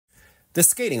This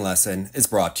skating lesson is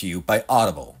brought to you by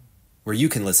Audible, where you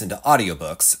can listen to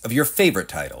audiobooks of your favorite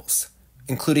titles,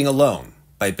 including Alone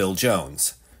by Bill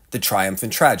Jones, The Triumph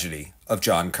and Tragedy of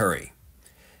John Curry.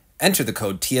 Enter the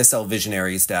code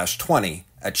TSLVisionaries-20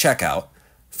 at checkout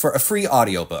for a free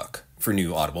audiobook for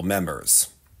new Audible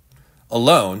members.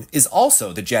 Alone is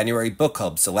also the January Book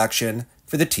Club selection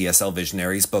for the TSL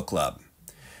Visionaries Book Club.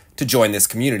 To join this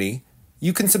community,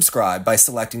 you can subscribe by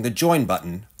selecting the Join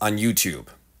button on YouTube.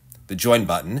 The Join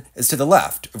button is to the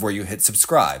left of where you hit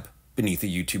subscribe beneath a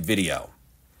YouTube video.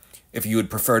 If you would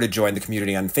prefer to join the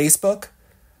community on Facebook,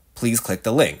 please click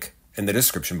the link in the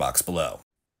description box below.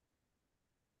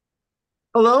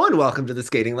 Hello and welcome to the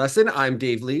skating lesson. I'm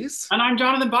Dave Lees. And I'm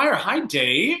Jonathan Beyer. Hi,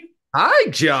 Dave. Hi,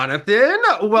 Jonathan.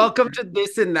 Welcome to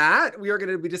This and That. We are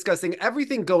going to be discussing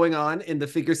everything going on in the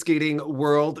figure skating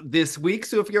world this week.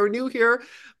 So if you're new here,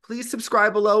 please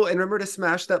subscribe below and remember to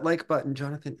smash that like button.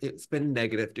 Jonathan, it's been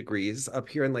negative degrees up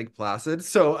here in Lake Placid.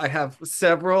 So I have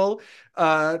several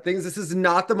things. This is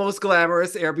not the most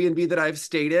glamorous Airbnb that I've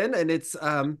stayed in. And it's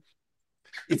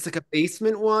like a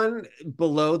basement one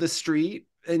below the street.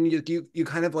 And you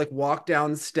kind of like walk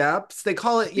down steps. They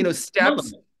call it,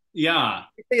 steps. Yeah.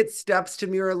 It's steps to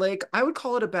Mirror Lake. I would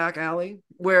call it a back alley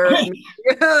where,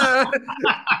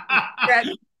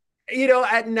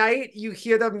 at night you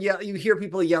hear them yell. You hear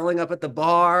people yelling up at the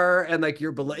bar, and like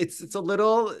you're below. It's a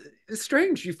little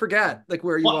strange. You forget like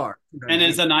where you are. And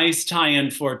it's a nice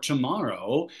tie-in for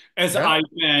tomorrow, as I've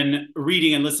been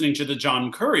reading and listening to the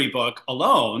John Curry book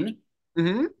Alone.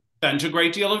 Mm-hmm. Spent a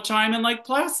great deal of time in Lake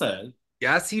Placid.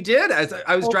 Yes, he did. As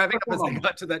I was driving up as I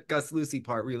got to that Gus Lucy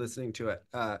part, re-listening to it.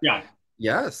 Yeah.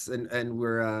 Yes, and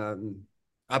we're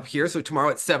up here. So tomorrow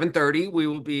at 7:30, we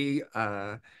will be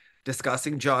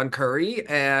discussing John Curry,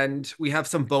 and we have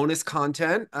some bonus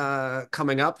content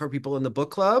coming up for people in the book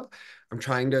club. I'm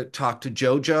trying to talk to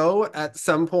JoJo at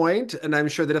some point, and I'm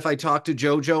sure that if I talk to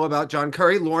JoJo about John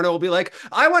Curry, Lorna will be like,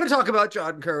 "I want to talk about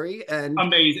John Curry." And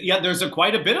amazing. Yeah, there's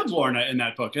quite a bit of Lorna in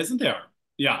that book, isn't there?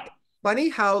 Yeah. Funny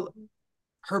how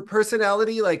her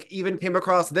personality like even came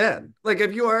across then. Like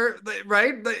if you are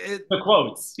right, the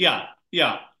quotes, yeah,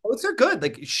 quotes are good.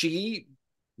 Like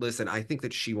I think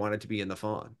that she wanted to be in the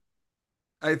Fawn.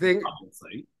 I think,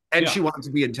 obviously, and she wanted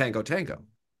to be in Tango Tango.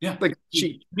 Yeah, like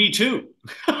me too.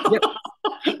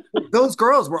 Those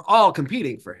girls were all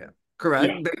competing for him.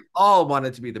 Correct. Yeah. They all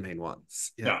wanted to be the main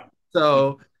ones. Yeah.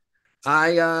 So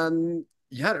I I don't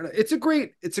know. It's a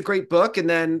great book, and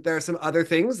then there are some other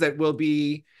things that we'll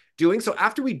be doing. So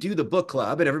after we do the book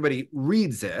club and everybody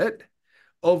reads it,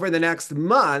 over the next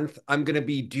month, I'm going to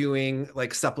be doing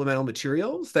like supplemental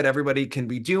materials that everybody can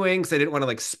be doing. So I didn't want to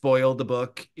like spoil the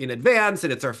book in advance,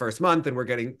 and it's our first month and we're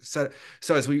getting so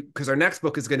because our next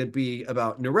book is going to be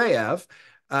about Nureyev,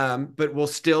 but we'll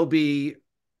still be,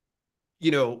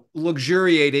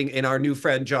 luxuriating in our new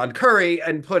friend, John Curry,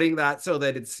 and putting that so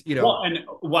that it's, Well, and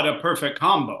what a perfect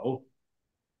combo.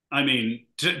 I mean,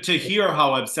 to hear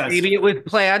how obsessed. Maybe it was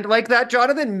planned like that,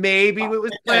 Jonathan. Maybe it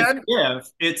was planned.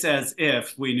 It's as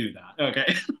if we knew that.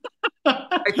 Okay.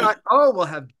 I thought, we'll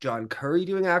have John Curry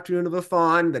doing Afternoon of a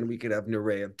Fawn. Then we could have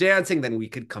Nureyev dancing. Then we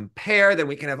could compare. Then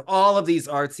we can have all of these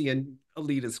artsy and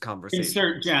elitist conversations.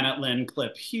 Insert Janet Lynn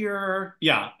clip here.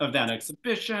 Yeah, of that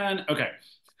exhibition. Okay.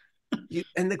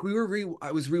 And like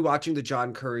I was rewatching the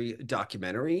John Curry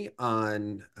documentary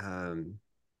on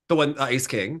the one Ice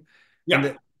King.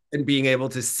 Yeah. And being able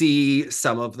to see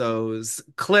some of those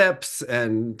clips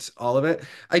and all of it.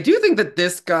 I do think that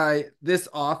this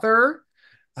author,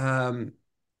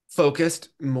 focused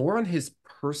more on his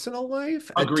personal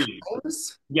life. Agreed.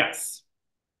 Yes.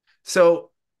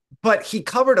 So, but he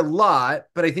covered a lot,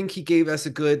 but I think he gave us a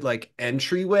good like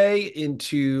entryway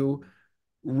into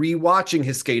rewatching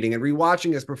his skating and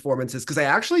rewatching his performances. Because I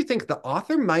actually think the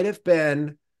author might have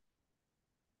been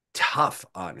tough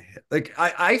on him. Like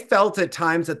I felt at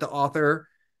times that the author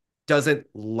doesn't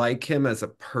like him as a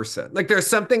person. Like there's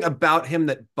something about him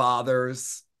that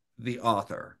bothers the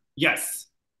author. Yes.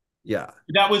 Yeah.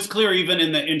 That was clear even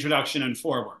in the introduction and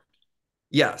foreword.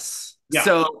 Yes. Yeah.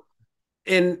 So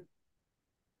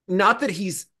not that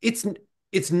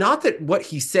it's not that what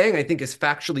he's saying I think is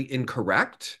factually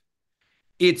incorrect.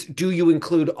 It's do you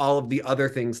include all of the other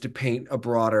things to paint a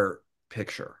broader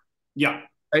picture? Yeah.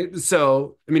 Right.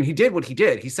 So, I mean, he did what he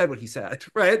did. He said what he said,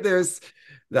 right? There's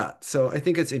that. So I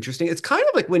think it's interesting. It's kind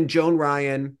of like when Joan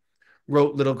Ryan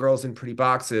wrote Little Girls in Pretty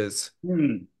Boxes.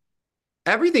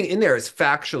 Everything in there is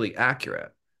factually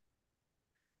accurate.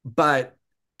 But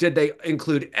did they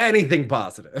include anything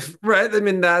positive? Right? I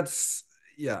mean, that was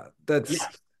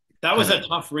a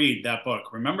tough read, that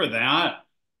book. Remember that?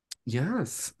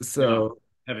 Yes. So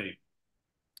heavy.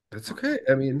 That's okay.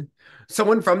 I mean,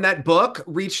 someone from that book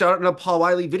reached out in a Paul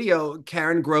Wiley video,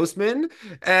 Karen Grossman,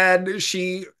 and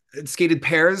she skated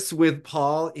pairs with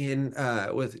Paul in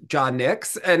with John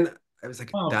Nix. And I was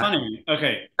like, Oh, funny.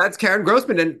 Okay. that's Karen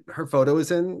Grossman, and her photo is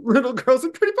in Little Girls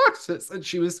in Pretty Boxes. And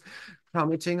she was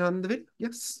commenting on the video.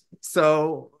 Yes.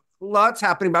 So lots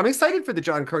happening. But I'm excited for the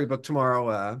John Curry book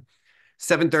tomorrow,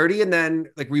 7:30, and then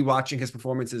like rewatching his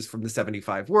performances from the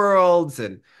 75 Worlds.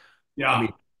 And I Yeah.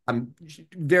 mean, I'm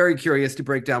very curious to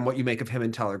break down what you make of him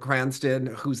and Tyler Cranston.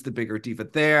 Who's the bigger diva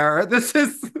there? This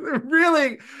is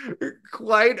really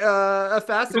quite a Because the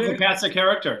fascinating. cast of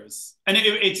characters. And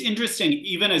it's interesting,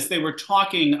 even as they were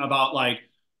talking about like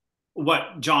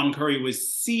what John Curry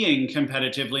was seeing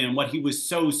competitively and what he was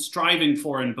so striving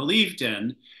for and believed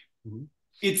in, Mhm.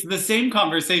 it's the same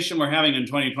conversation we're having in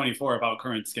 2024 about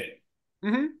current skating.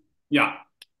 Mhm. Yeah.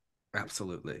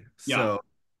 Absolutely. Yeah. So,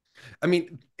 I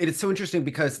mean, it is so interesting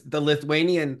because the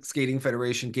Lithuanian Skating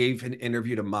Federation gave an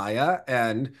interview to Maya,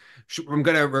 and I'm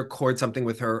going to record something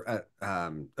with her at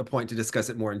a point to discuss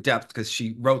it more in depth because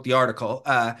she wrote the article.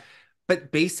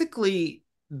 But basically,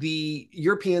 the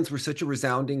Europeans were such a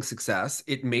resounding success,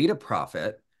 it made a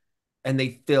profit and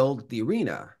they filled the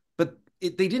arena. But they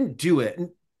didn't do it. And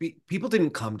people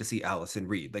didn't come to see Allison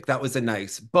Reed. Like that was a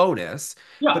nice bonus.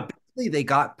 Yeah. But basically, they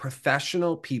got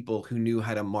professional people who knew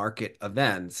how to market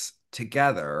events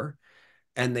together.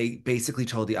 And they basically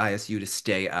told the ISU to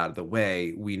stay out of the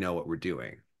way. We know what we're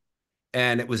doing.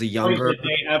 And it was a younger. Greatest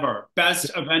day ever.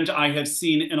 Best event I have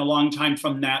seen in a long time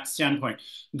from that standpoint.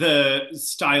 The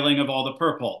styling of all the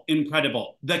purple,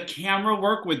 incredible. The camera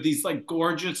work with these like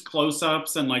gorgeous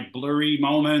close-ups and like blurry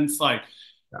moments, like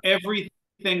everything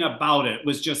about it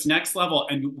was just next level.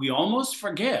 And we almost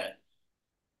forget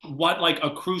what like a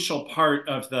crucial part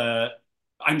of the.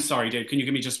 I'm sorry, Dave. Can you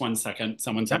give me just 1 second?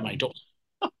 Someone's at my door.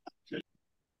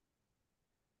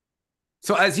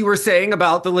 So as you were saying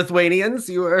about the Lithuanians,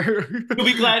 you were. You'll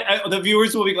be glad. The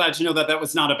viewers will be glad to know that that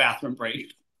was not a bathroom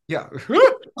break. Yeah.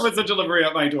 That was a delivery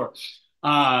at my door.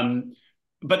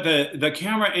 But the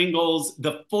camera angles,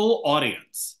 the full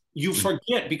audience, you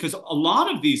forget because a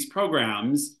lot of these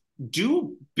programs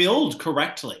do build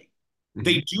correctly.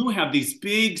 They do have these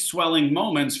big swelling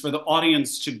moments for the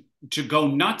audience to go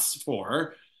nuts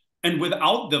for. And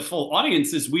without the full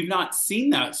audiences, we've not seen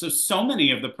that. So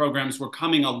many of the programs were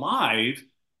coming alive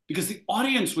because the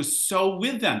audience was so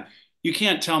with them. You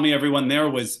can't tell me everyone there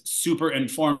was super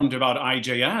informed about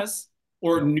IJS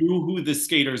or knew who the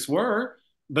skaters were,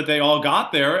 but they all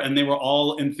got there and they were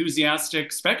all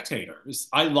enthusiastic spectators.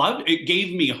 I loved it.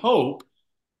 Gave me hope.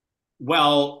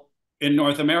 Well, in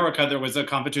North America, there was a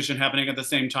competition happening at the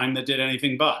same time that did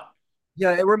anything but.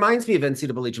 Yeah, it reminds me of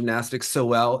NCAA gymnastics so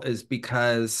well is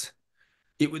because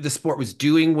the sport was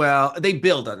doing well. They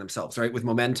build on themselves, right, with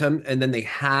momentum. And then they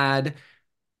had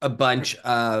a bunch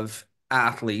of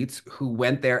athletes who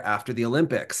went there after the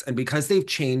Olympics. And because they've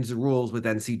changed the rules with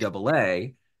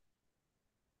NCAA,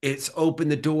 it's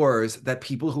opened the doors that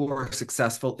people who are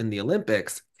successful in the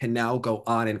Olympics can now go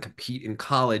on and compete in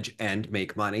college and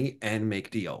make money and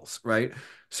make deals, right?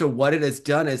 So what it has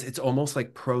done is it's almost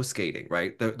like pro skating,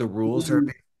 right? The rules are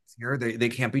here. They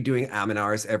can't be doing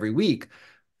Aminars every week,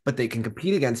 but they can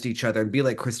compete against each other and be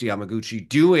like Christy Yamaguchi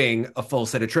doing a full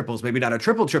set of triples, maybe not a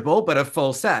triple, but a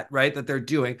full set, right? That they're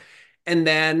doing. And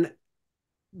then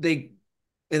they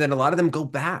and then a lot of them go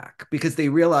back because they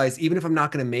realize even if I'm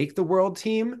not going to make the world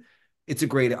team, it's a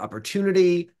great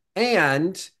opportunity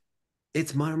and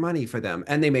it's more money for them.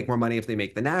 And they make more money if they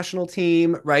make the national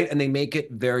team, right? And they make it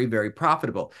very, very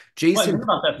profitable. Well, Jason. what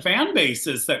about the fan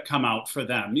bases that come out for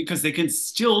them because they can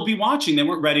still be watching. They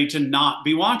weren't ready to not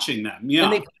be watching them. Yeah.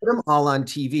 And they put them all on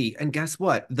TV. And guess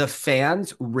what? The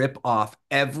fans rip off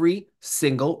every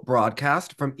single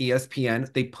broadcast from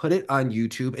ESPN. They put it on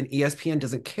YouTube, and ESPN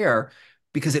doesn't care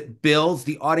because it builds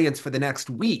the audience for the next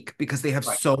week because they have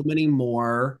so many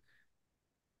more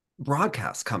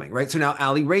broadcasts coming, right? So now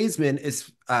Ali Raisman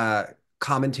is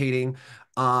commentating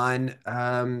on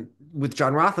with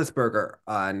John Roethlisberger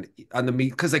on the meet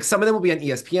because like some of them will be on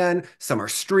ESPN, some are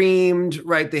streamed,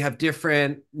 right? They have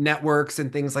different networks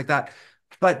and things like that.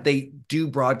 But they do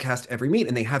broadcast every meet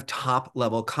and they have top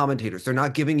level commentators. They're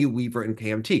not giving you Weaver and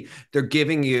KMT. They're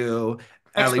giving you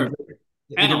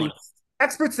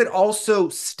experts that also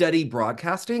study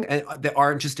broadcasting and that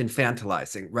aren't just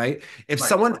infantilizing, right? If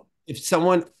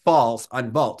someone falls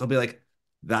on vault, they'll be like,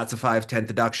 that's a 5/10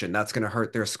 deduction. That's going to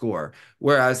hurt their score.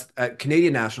 Whereas at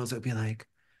Canadian Nationals, it would be like,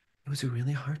 it was a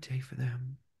really hard day for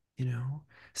them,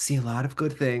 see a lot of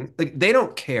good things. Like they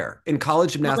don't care. In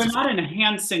college Well, they're gymnastics, not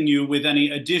enhancing you with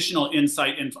any additional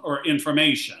insight or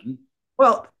information.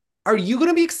 well, are you going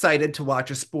to be excited to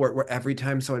watch a sport where every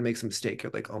time someone makes a mistake,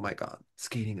 you're like, oh my God,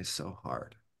 skating is so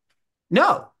hard?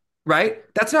 No, right?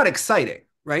 That's not exciting,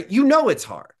 right? You know it's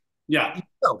hard. Yeah. You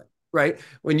know it, right?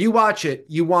 When you watch it,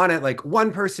 you want it like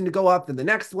one person to go up, then the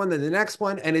next one, then the next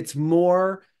one. And it's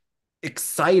more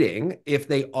exciting if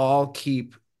they all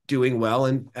keep doing well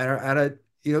and are at a,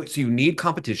 so you need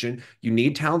competition, you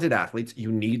need talented athletes,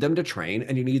 you need them to train,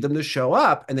 and you need them to show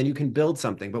up, and then you can build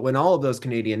something. But when all of those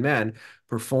Canadian men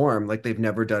perform like they've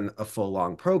never done a full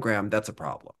long program, that's a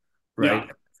problem, right?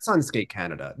 Yeah. It's on Skate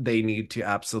Canada. They need to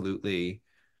absolutely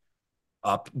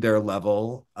up their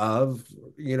level of,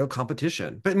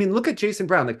 competition. But I mean, look at Jason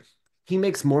Brown. Like, he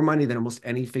makes more money than almost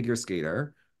any figure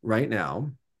skater right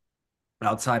now,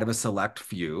 outside of a select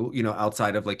few,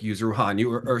 outside of like Yuzuru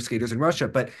Hanyu or skaters in Russia.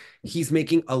 But he's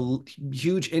making a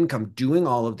huge income doing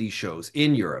all of these shows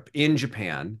in Europe, in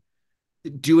Japan, I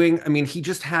mean,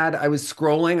 I was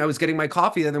scrolling, I was getting my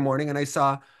coffee the other morning and I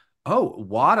saw, oh,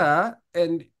 WADA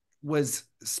and was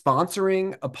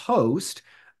sponsoring a post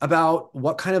about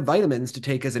what kind of vitamins to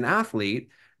take as an athlete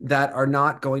that are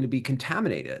not going to be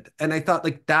contaminated. And I thought,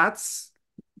 like, that's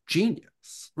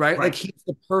genius, right? Like, he's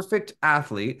the perfect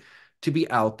athlete to be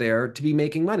out there, to be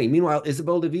making money. Meanwhile,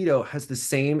 Isabeau Levito has the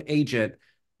same agent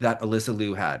that Alyssa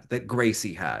Liu had, that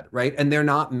Gracie had, right? And they're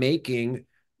not making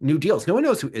new deals. No one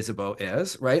knows who Isabeau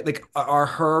is, right? Like, are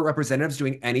her representatives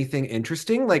doing anything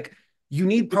interesting? Like, you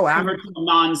need proactive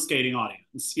non-skating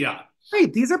audience. Yeah.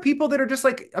 Right. These are people that are just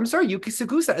like, I'm sorry, Yuki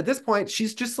Sakusa. At this point,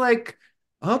 she's just like,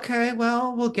 okay,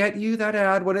 well, we'll get you that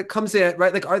ad when it comes in,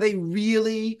 right? Like, are they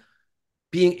really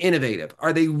being innovative?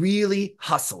 Are they really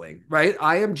hustling, right?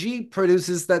 IMG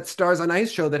produces that Stars on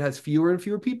Ice show that has fewer and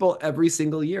fewer people every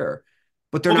single year,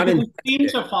 but they're not in. They seem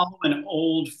to follow an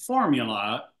old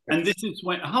formula. And this is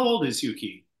how old is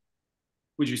Yuki?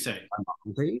 Would you say?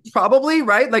 Probably,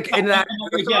 right? Like, in that.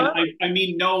 Again, I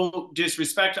mean, no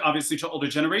disrespect, obviously, to older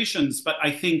generations, but I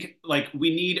think like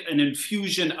we need an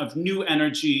infusion of new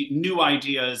energy, new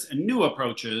ideas, and new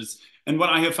approaches. And what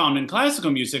I have found in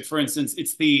classical music, for instance,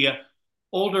 it's the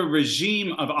older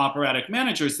regime of operatic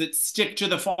managers that stick to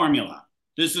the formula.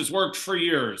 This has worked for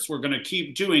years. We're going to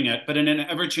keep doing it. But in an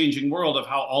ever-changing world of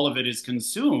how all of it is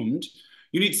consumed,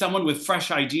 you need someone with fresh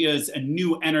ideas and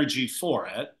new energy for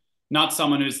it. Not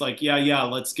someone who's like, yeah,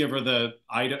 let's give her the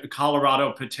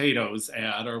Colorado potatoes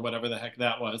ad or whatever the heck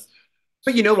that was.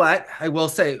 But you know what? I will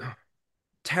say,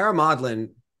 Tara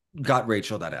Maudlin got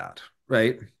Rachel that ad,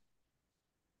 right?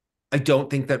 I don't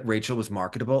think that Rachel was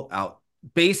marketable out.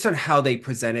 Based on how they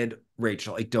presented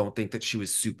Rachel, I don't think that she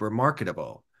was super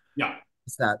marketable. Yeah.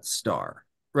 It's that star,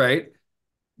 right?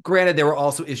 Granted, there were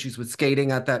also issues with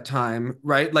skating at that time,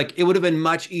 right? Like, it would have been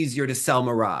much easier to sell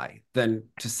Mirai than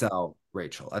to sell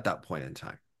Rachel at that point in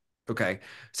time. Okay.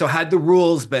 So had the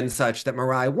rules been such that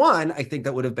Mirai won, I think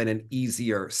that would have been an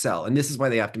easier sell. And this is why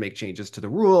they have to make changes to the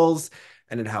rules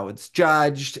and in how it's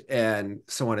judged and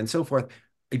so on and so forth.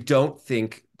 I don't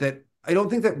think that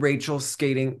Rachel's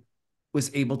skating was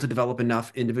able to develop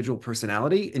enough individual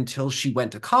personality until she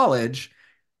went to college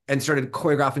and started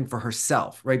choreographing for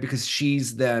herself, right? Because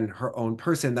she's then her own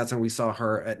person. That's when we saw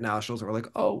her at nationals and we're like,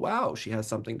 oh, wow, she has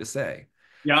something to say.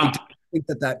 Yeah. I don't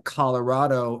think that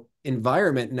Colorado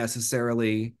environment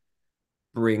necessarily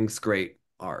brings great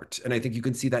art. And I think you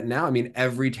can see that now. I mean,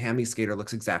 every Tammy skater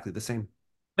looks exactly the same.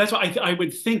 That's why I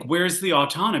would think, where's the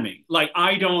autonomy? Like,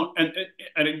 I don't,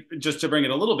 and just to bring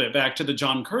it a little bit back to the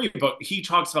John Curry book, he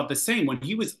talks about the same. When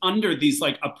he was under these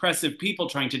like oppressive people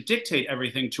trying to dictate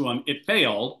everything to him, it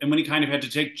failed. And when he kind of had to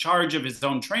take charge of his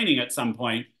own training at some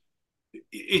point,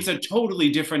 it's a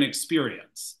totally different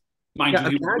experience. Mind you,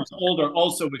 he was much older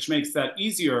also, which makes that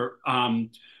easier.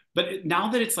 But now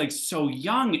that it's like so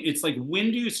young, it's like, when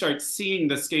do you start seeing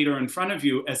the skater in front of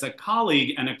you as a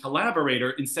colleague and a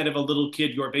collaborator instead of a little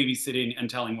kid you're babysitting and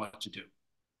telling what to do?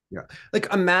 Yeah. Like,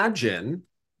 imagine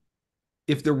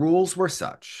if the rules were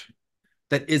such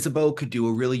that Isabeau could do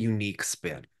a really unique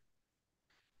spin,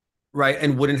 right?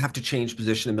 And wouldn't have to change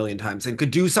position a million times and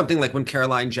could do something like when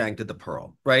Caroline Zhang did the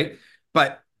Pearl, right?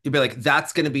 But you'd be like,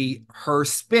 that's going to be her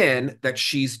spin that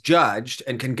she's judged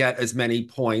and can get as many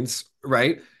points,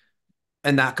 right?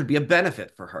 And that could be a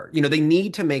benefit for her. They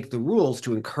need to make the rules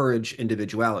to encourage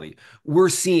individuality. We're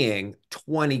seeing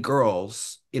 20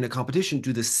 girls in a competition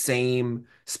do the same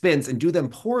spins and do them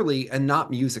poorly and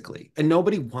not musically. And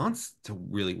nobody wants to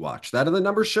really watch that, and the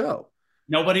numbers show.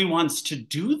 Nobody wants to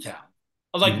do that.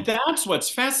 Like, that's what's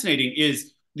fascinating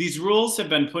is these rules have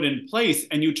been put in place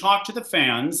and you talk to the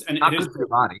fans and not good for your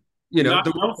body. No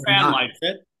fan likes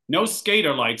it. No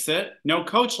skater likes it. No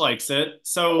coach likes it.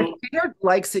 So Skater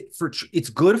likes it it's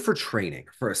good for training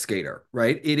for a skater,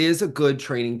 right? It is a good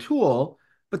training tool,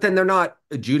 but then they're not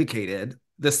adjudicated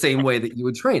the same way that you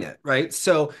would train it, right?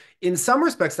 So in some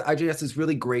respects, the IJS is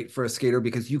really great for a skater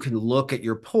because you can look at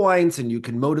your points and you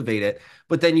can motivate it,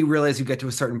 but then you realize you get to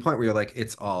a certain point where you're like,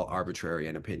 it's all arbitrary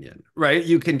and opinion, right?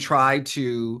 You can try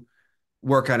to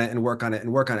work on it and work on it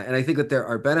and work on it. And I think that there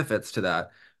are benefits to that,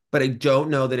 but I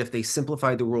don't know that if they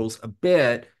simplified the rules a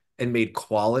bit and made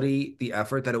quality the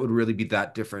effort, that it would really be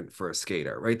that different for a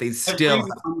skater, right? They still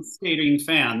every skating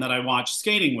fan that I watch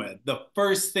skating with, the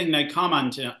first thing they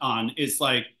comment on is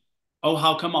like, oh,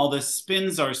 how come all the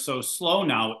spins are so slow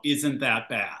now? Isn't that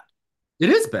bad? it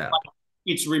is bad.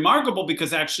 It's remarkable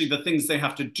because actually the things they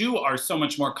have to do are so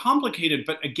much more complicated.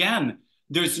 But again,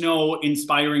 there's no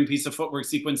inspiring piece of footwork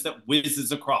sequence that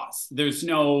whizzes across. There's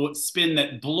no spin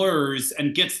that blurs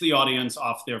and gets the audience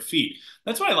off their feet.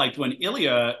 That's why I liked when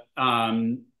Ilia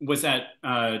was at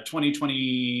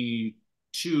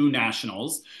 2022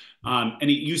 Nationals, and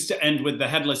he used to end with the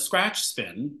headless scratch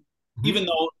spin. Even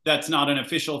though that's not an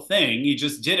official thing, he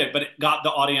just did it, but it got the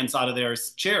audience out of their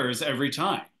chairs every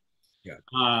time. Yeah.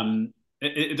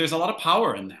 There's a lot of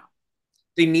power in that.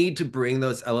 They need to bring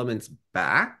those elements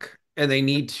back and they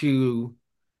need to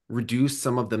reduce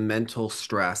some of the mental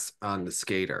stress on the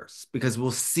skaters because we'll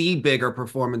see bigger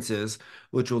performances,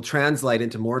 which will translate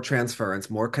into more transference,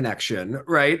 more connection,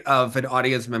 right, of an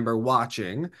audience member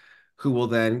watching who will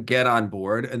then get on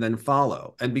board and then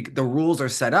follow. And the rules are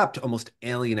set up to almost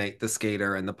alienate the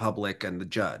skater and the public and the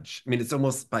judge. I mean, it's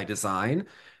almost by design,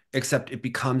 except it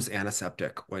becomes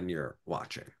antiseptic when you're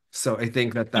watching. So I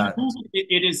think that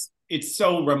it's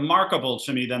so remarkable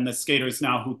to me then the skaters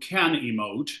now who can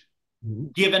emote,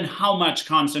 given how much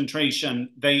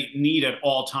concentration they need at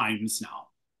all times now.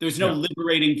 There's no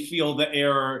liberating feel the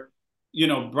air,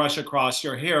 brush across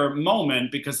your hair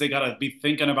moment because they got to be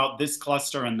thinking about this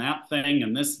cluster and that thing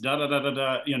and this da da da da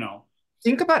da.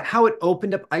 Think about how it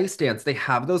opened up ice dance. They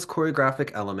have those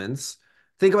choreographic elements.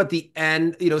 Think about the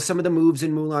end, some of the moves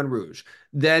in Moulin Rouge.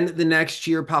 Then the next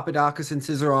year, Papadakis and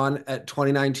Cizeron at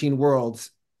 2019 Worlds,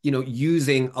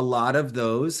 using a lot of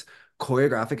those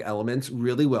choreographic elements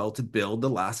really well to build the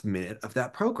last minute of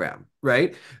that program,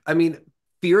 right? I mean,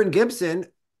 Fear and Gibson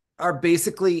are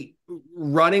basically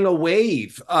running a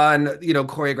wave on,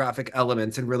 choreographic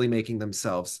elements and really making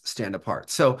themselves stand apart.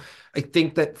 So I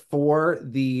think that for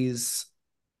these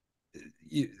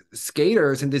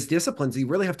skaters and these disciplines, you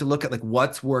really have to look at like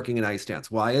what's working in ice dance.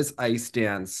 Why is ice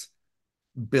dance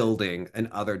building and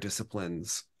other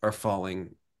disciplines are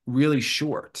falling really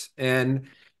short? And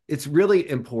it's really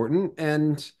important.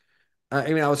 And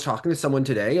I mean, I was talking to someone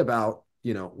today about,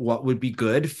 what would be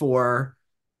good for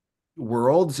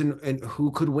worlds and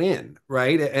who could win,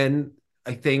 right? And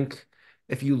I think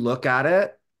if you look at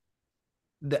it,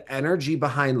 the energy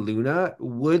behind Luna,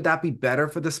 would that be better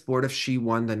for the sport if she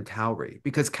won than Kaori?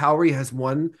 Because Kaori has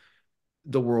won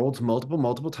the worlds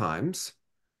multiple times,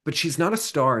 but she's not a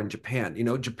star in Japan.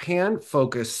 Japan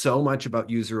focused so much about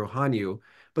Yuzuru Hanyu,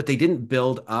 but they didn't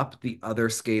build up the other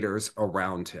skaters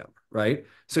around him, right?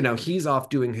 So now he's off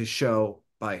doing his show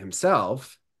by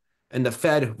himself, and the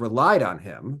Fed relied on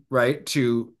him, right,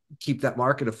 to keep that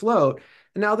market afloat.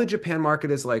 And now the Japan market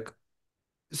is like,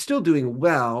 still doing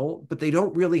well, but they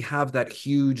don't really have that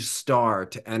huge star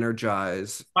to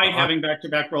energize. By having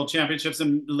back-to-back world championships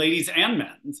in ladies and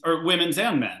men's, or women's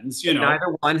and men's,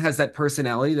 Neither one has that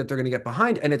personality that they're going to get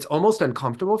behind, and it's almost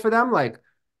uncomfortable for them. Like,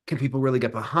 can people really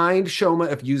get behind Shoma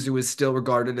if Yuzu is still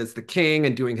regarded as the king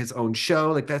and doing his own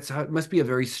show? Like, it must be a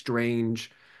very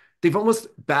strange. They've almost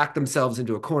backed themselves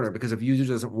into a corner because if Yuzu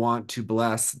doesn't want to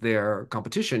bless their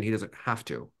competition, he doesn't have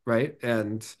to, right?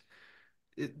 And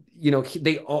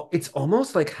it's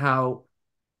almost like how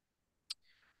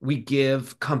we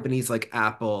give companies like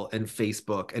Apple and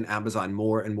Facebook and Amazon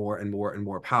more and more and more and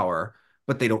more power,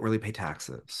 but they don't really pay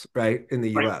taxes, right? In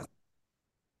the US.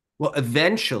 Well,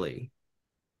 eventually,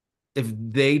 if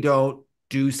they don't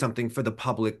do something for the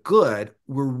public good,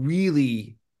 we're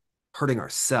really hurting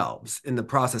ourselves in the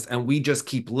process. And we just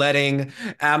keep letting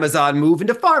Amazon move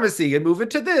into pharmacy and move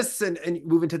into this and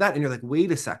move into that. And you're like,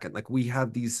 wait a second, like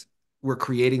we're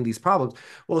creating these problems.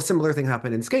 Well, a similar thing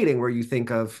happened in skating where you think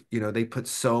of, they put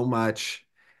so much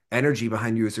energy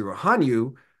behind Yuzuru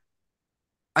Hanyu.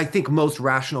 I think most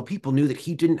rational people knew that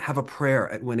he didn't have a prayer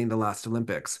at winning the last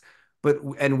Olympics.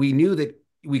 And we knew that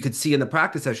we could see in the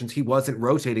practice sessions, he wasn't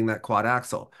rotating that quad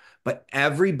axel. But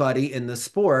everybody in the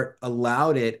sport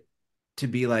allowed it to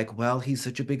be like, well, he's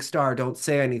such a big star. Don't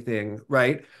say anything,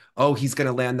 right? Oh, he's going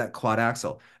to land that quad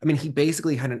axel. I mean, he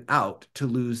basically had an out to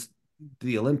lose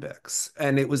the Olympics,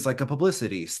 and it was like a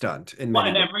publicity stunt in Well,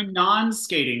 many and ways. every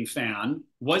non-skating fan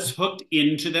was hooked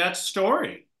into that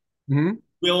story. Mm-hmm.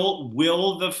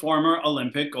 Will the former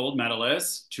Olympic gold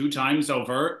medalist 2 times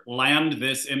over land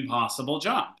this impossible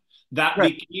jump? That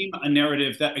Right. became a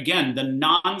narrative that, again, the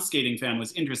non-skating fan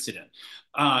was interested in.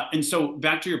 And so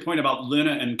back to your point about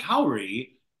Luna and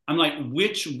Cowrie, I'm like,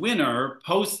 which winner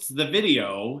posts the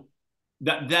video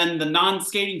that then the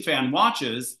non-skating fan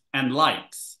watches and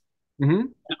likes? Mm-hmm.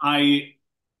 I,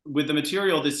 with the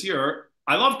material this year,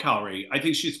 I love Cowrie. I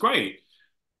think she's great.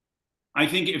 I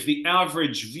think if the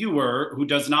average viewer who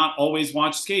does not always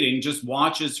watch skating just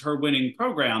watches her winning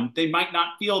program, they might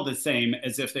not feel the same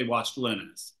as if they watched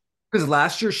Luna's. Because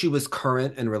last year she was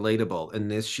current and relatable,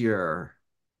 and this year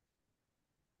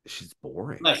she's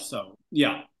boring. Less so.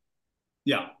 Yeah.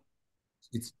 Yeah.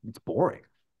 It's boring.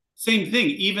 Same thing,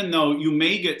 even though you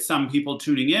may get some people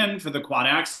tuning in for the quad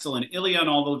axel and Ilia and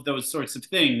all of those sorts of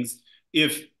things,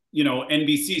 if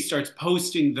NBC starts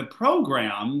posting the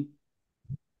program,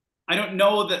 I don't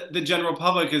know that the general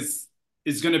public is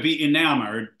going to be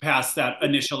enamored past that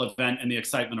initial event and the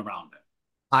excitement around it.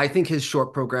 I think his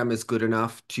short program is good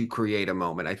enough to create a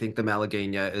moment. I think the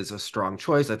Malagueña is a strong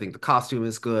choice. I think the costume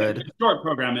is Yeah, good. the short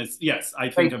program is, yes, I I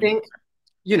think of. think,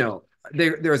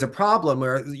 there's a problem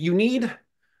where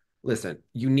listen,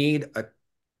 you need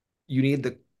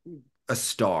a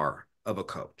star of a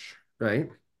coach, right?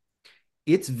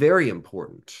 It's very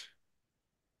important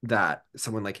that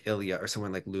someone like Ilia or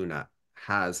someone like Luna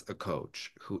has a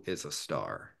coach who is a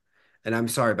star. And I'm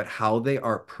sorry, but how they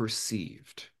are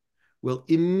perceived will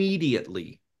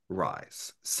immediately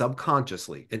rise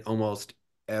subconsciously in almost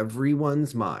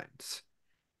everyone's minds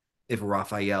if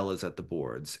Raphael is at the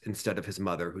boards instead of his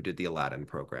mother who did the Aladdin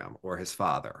program or his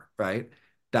father, right?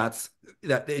 That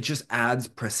it just adds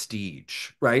prestige,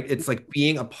 right? It's like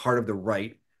being a part of the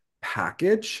right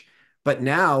package. But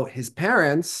now his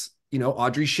parents,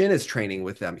 Audrey Shin is training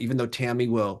with them, even though Tammy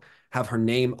will have her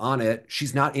name on it.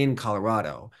 She's not in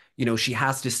Colorado. She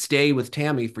has to stay with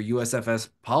Tammy for USFS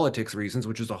politics reasons,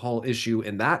 which is a whole issue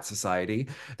in that society.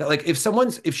 That like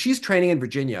if she's training in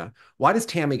Virginia, why does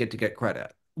Tammy get to get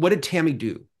credit? What did Tammy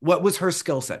do? What was her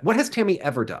skill set? What has Tammy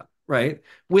ever done, right?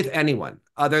 With anyone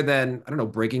other than, I don't know,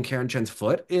 breaking Karen Chen's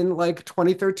foot in like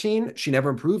 2013. She never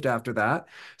improved after that.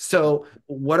 So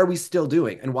what are we still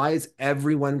doing? And why is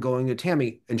everyone going to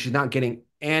Tammy and she's not getting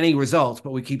any results,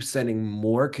 but we keep sending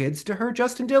more kids to her,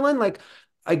 Justin Dillon? Like,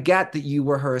 I get that you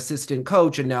were her assistant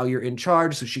coach and now you're in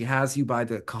charge, so she has you by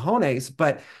the cojones,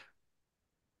 but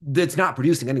that's not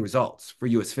producing any results for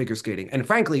you as figure skating. And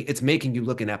frankly, it's making you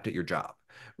look inept at your job,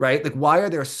 right? Like, why are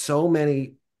there so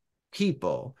many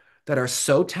people that are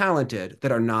so talented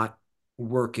that are not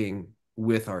working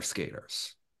with our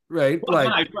skaters, right? Well,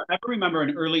 Like, I remember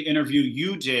an early interview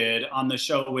you did on the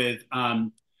show with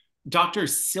Dr.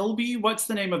 Silby. What's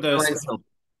the name of the?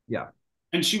 yeah.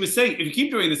 And she was saying, if you keep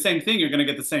doing the same thing, you're going to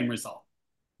get the same result.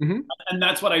 Mm-hmm. And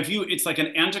that's what I view. It's like an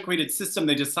antiquated system.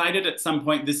 They decided at some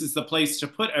point this is the place to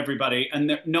put everybody,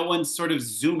 and no one's sort of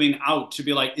zooming out to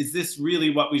be like, is this really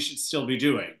what we should still be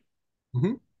doing?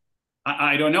 Mm-hmm.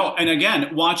 I don't know. And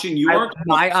again, watching your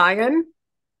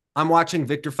I'm watching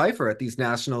Victor Pfeiffer at these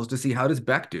nationals to see how does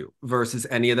Beck do versus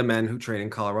any of the men who train in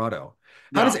Colorado.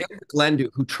 How does Amber Glenn do,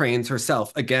 who trains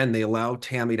herself? Again, they allow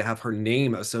Tammy to have her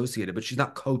name associated, but she's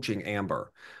not coaching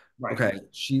Amber. Right. Okay,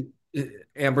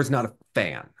 Amber's not a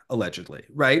fan, allegedly,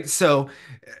 right? So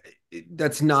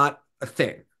that's not a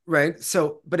thing, right?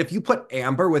 So, but if you put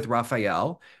Amber with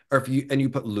Raphael, or if you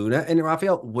put Luna and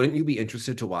Raphael, wouldn't you be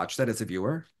interested to watch that as a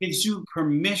viewer? Gives you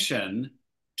permission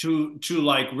to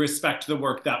like respect the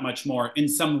work that much more in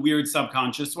some weird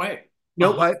subconscious way. You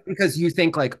know what? Because you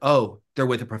think like, oh, they're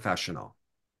with a professional.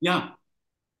 Yeah.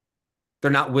 They're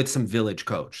not with some village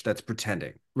coach that's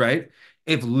pretending, right?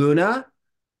 If Luna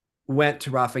went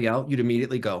to Raphael, you'd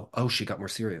immediately go, oh, she got more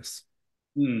serious.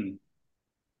 Hmm.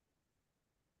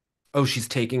 Oh, she's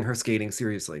taking her skating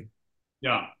seriously.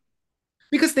 Yeah.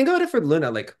 Because think about it for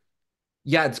Luna, like,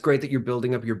 yeah, it's great that you're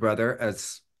building up your brother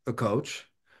as a coach.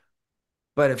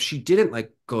 But if she didn't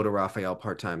like go to Raphael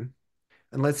part-time,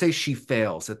 and let's say she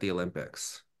fails at the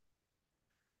Olympics,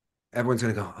 everyone's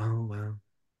gonna go, oh well,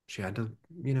 she had to,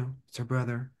 it's her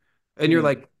brother. And you're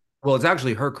like, well, it's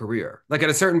actually her career. Like at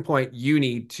a certain point, you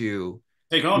need to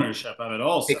take ownership of it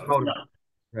also.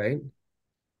 Right.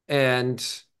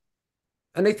 And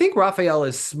I think Raphael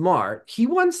is smart. He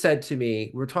once said to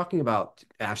me, we're talking about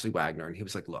Ashley Wagner, and he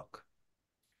was like, look,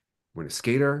 when a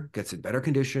skater gets in better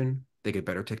condition, they get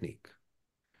better technique.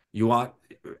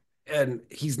 And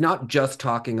he's not just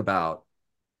talking about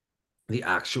the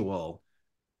actual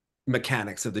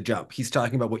mechanics of the jump. He's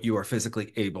talking about what you are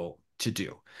physically able to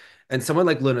do. And someone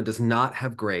like Luna does not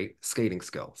have great skating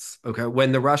skills. Okay.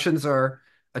 When the Russians are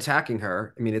attacking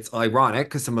her, I mean, it's ironic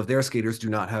because some of their skaters do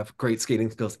not have great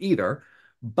skating skills either.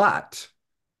 But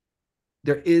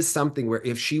there is something where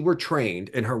if she were trained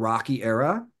in her Rocky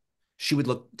era, she would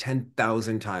look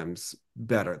 10,000 times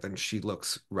better than she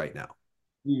looks right now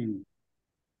Mm.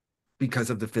 because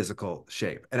of the physical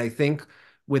shape. And I think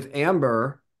with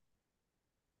Amber,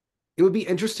 it would be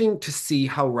interesting to see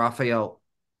how Raphael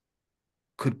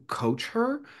could coach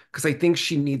her because I think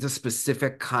she needs a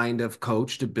specific kind of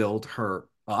coach to build her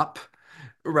up,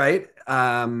 right?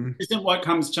 Isn't what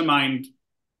comes to mind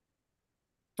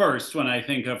first when I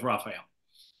think of Raphael.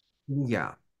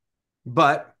 Yeah.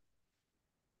 But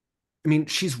I mean,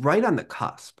 she's right on the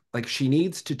cusp. Like she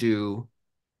needs to do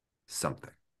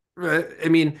something. Right? I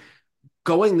mean,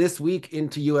 going this week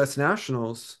into US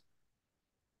Nationals,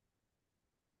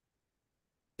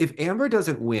 if Amber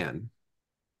doesn't win,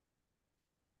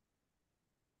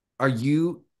 are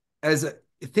you as a,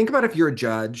 think about if you're a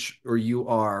judge or you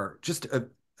are just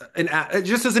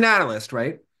just as an analyst,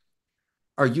 right?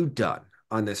 Are you done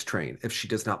on this train if she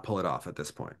does not pull it off at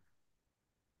this point?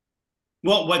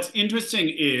 Well, what's interesting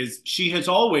is she has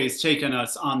always taken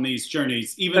us on these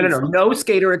journeys, No, even no, no, from, no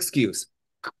skater excuse.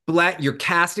 You're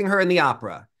casting her in the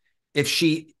opera. If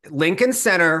she Lincoln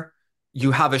Center,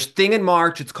 you have a thing in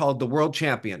March. It's called the World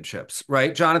Championships,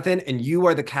 right, Jonathan? And you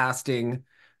are the casting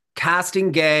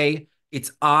gay.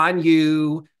 It's on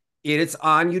you. It's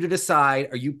on you to decide.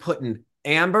 Are you putting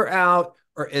Amber out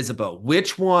or Isabeau?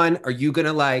 Which one are you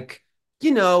gonna like?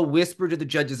 Whisper to the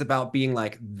judges about being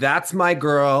like, that's my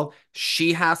girl.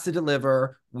 She has to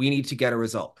deliver. We need to get a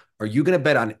result. Are you going to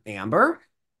bet on Amber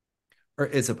or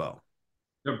Isabeau?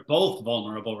 they're both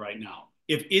vulnerable right now.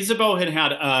 If Isabeau had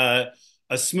had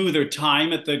a smoother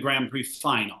time at the Grand Prix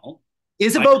final,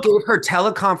 Isabeau gave her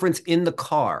teleconference in the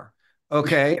car,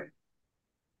 okay,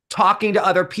 talking to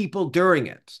other people during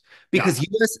it yeah, because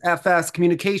USFS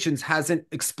Communications hasn't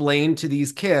explained to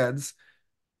these kids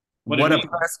what it what a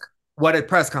means.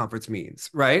 press conference means,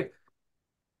 right?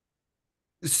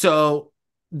 So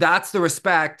that's the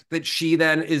respect that she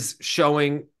then is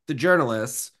showing the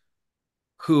journalists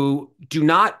who do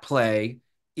not play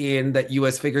in that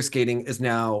US figure skating is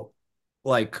now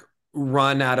like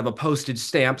run out of a postage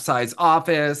stamp size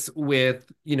office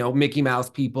with, Mickey Mouse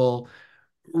people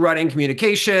running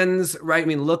communications, right? I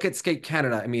mean, look at Skate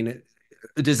Canada. I mean,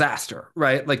 a disaster,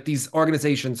 right? Like these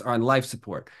organizations are on life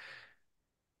support.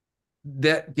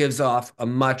 That gives off a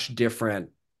much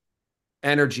different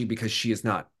energy because she is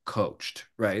not coached,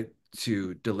 right,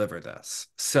 to deliver this.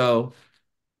 So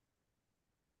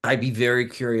I'd be very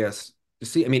curious to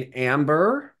see. I mean,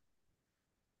 Amber,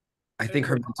 I think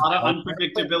her There's mental a lot of health.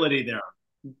 unpredictability there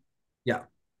Yeah.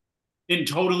 in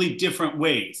totally different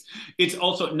ways. It's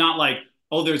also not like,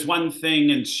 oh, there's one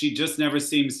thing and she just never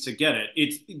seems to get it.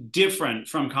 It's different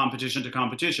from competition to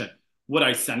competition. Would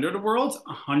I send her to Worlds?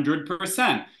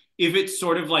 100%. If it's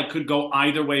sort of like could go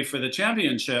either way for the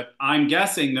championship, I'm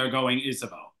guessing they're going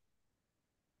Isabeau.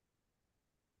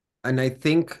 And I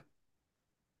think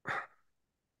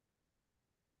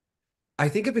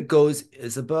if it goes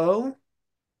Isabeau,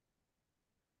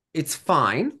 it's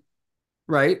fine,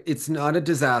 right? It's not a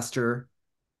disaster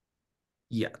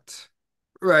yet,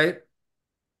 right?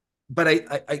 But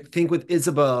I think with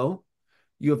Isabeau,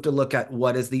 you have to look at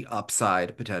what is the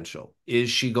upside potential. Is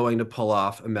she going to pull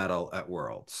off a medal at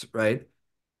Worlds, right?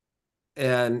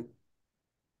 And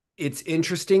it's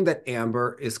interesting that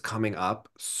Amber is coming up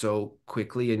so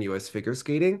quickly in US figure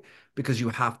skating because you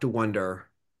have to wonder,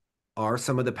 are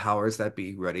some of the powers that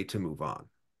be ready to move on?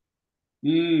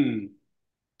 Mm.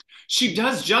 She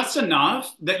does just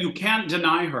enough that you can't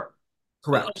deny her.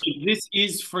 Correct. This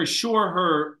is for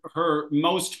sure her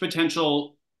most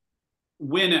potential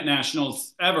win at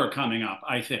nationals ever coming up,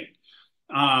 I think.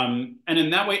 And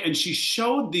in that way, and she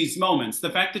showed these moments. The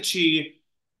fact that she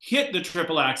hit the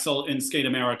triple axel in Skate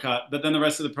America, but then the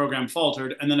rest of the program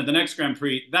faltered, and then at the next Grand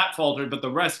Prix that faltered, but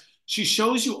the rest. She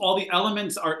shows you all the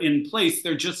elements are in place.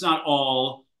 They're just not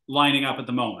all lining up at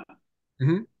the moment.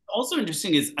 Mhm. Also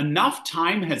interesting is enough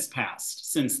time has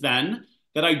passed since then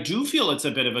that I do feel it's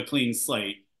a bit of a clean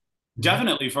slate. Mhm.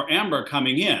 Definitely for Amber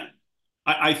coming in.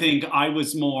 I think I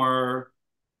was more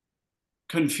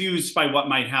confused by what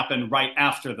might happen right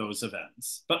after those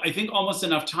events. But I think almost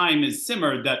enough time is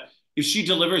simmered that if she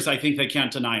delivers, I think they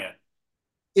can't deny it.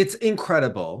 It's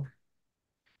incredible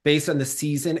based on the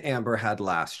season Amber had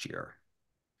last year,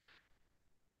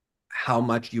 how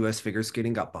much US figure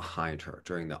skating got behind her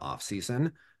during the off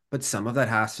season. But some of that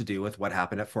has to do with what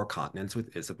happened at Four Continents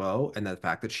with Isabeau and the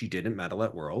fact that she didn't medal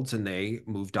at Worlds and they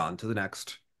moved on to the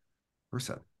next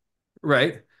person,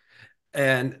 right?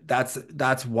 And that's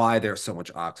why there's so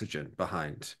much oxygen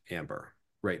behind Amber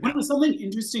right Well, now. something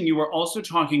interesting you were also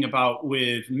talking about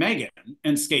with Megan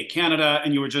and Skate Canada,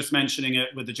 and you were just mentioning it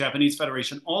with the Japanese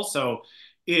Federation also.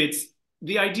 It's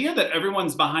the idea that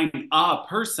everyone's behind a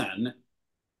person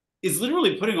is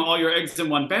literally putting all your eggs in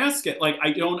one basket. Like,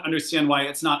 I don't understand why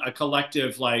it's not a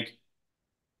collective, like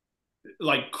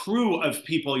crew of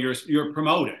people you're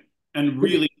promoting and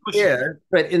really pushing. Yeah,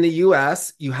 but in the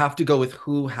US, you have to go with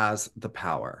who has the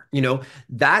power. You know,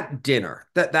 that dinner,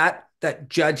 that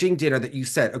judging dinner that you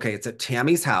said, okay, it's at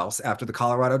Tammy's house after the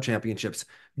Colorado Championships.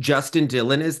 Justin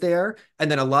Dillon is there, and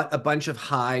then a bunch of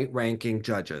high-ranking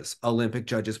judges, Olympic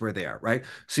judges were there, right?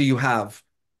 So you have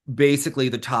basically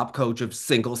the top coach of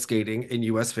single skating in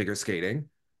US figure skating.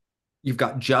 You've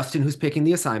got Justin who's picking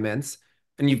the assignments,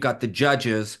 and you've got the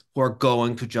judges who are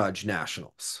going to judge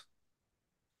nationals.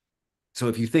 So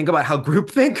if you think about how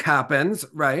groupthink happens,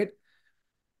 right?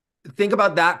 Think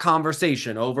about that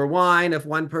conversation over wine. If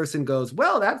one person goes,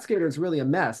 well, that skater is really a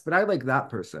mess, but I like that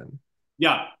person.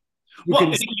 Yeah. You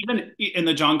Well, can, even in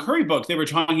the John Curry book, they were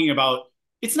talking about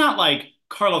it's not like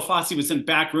Carlo Fassi was in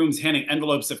back rooms handing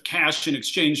envelopes of cash in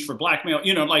exchange for blackmail,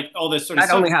 like all this sort of that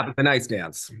stuff. only happens in ice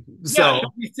dance. Yeah, So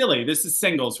don't be silly. This is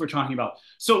singles we're talking about.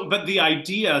 So, but the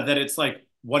idea that it's like,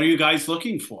 what are you guys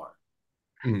looking for?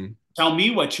 mhm. Tell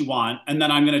me what you want, and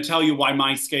then I'm going to tell you why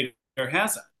my skater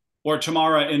hasn't. Or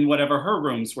Tamara in whatever her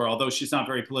rooms were, although she's not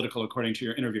very political according to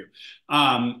your interview.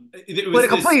 It was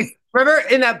Political, this, please. Remember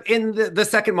in the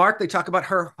second mark, they talk about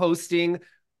her hosting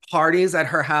parties at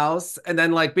her house and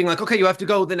then like being like, okay, you have to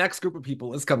go. The next group of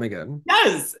people is coming in.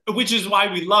 yes, which is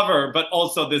why we love her, but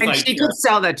also this And idea she could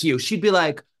sell that to you. She'd be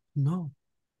like, no,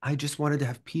 I just wanted to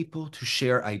have people to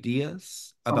share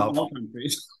ideas from about all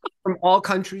countries. from all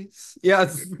countries.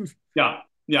 Yes. Yeah,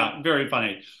 yeah, very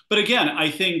funny. But again,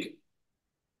 I think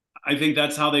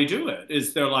that's how they do it.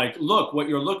 Is they're like, look, what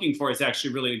you're looking for is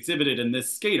actually really exhibited in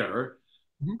this skater,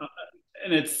 Mhm.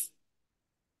 and it's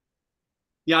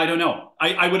yeah, I don't know.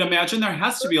 I would imagine there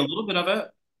has to be a little bit of it.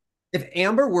 If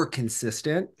Amber were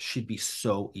consistent, she'd be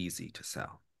so easy to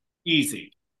sell.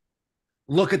 Easy.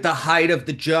 Look at the height of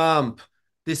the jump.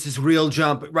 This is real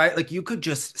jump, right? Like you could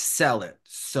just sell it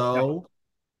Yeah. so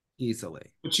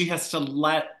easily. But she has to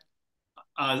let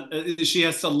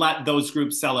those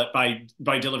groups sell it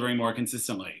by delivering more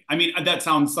consistently. I mean, that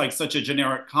sounds like such a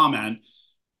generic comment.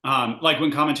 Like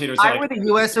when commentators are I like, were the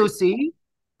USOC,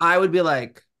 I would be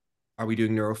like, are we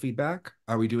doing neurofeedback?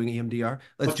 Are we doing EMDR?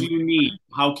 "What do you need?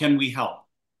 How can we help?"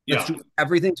 Let's Yeah, do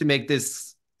everything to make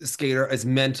this skater as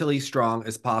mentally strong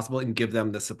as possible and give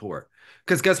them the support.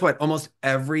 Because guess what? Almost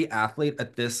every athlete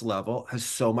at this level has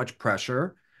so much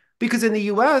pressure because in the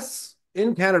US,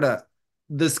 in Canada,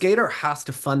 the skater has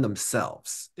to fund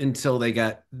themselves until they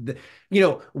get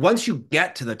once you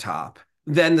get to the top,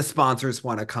 then the sponsors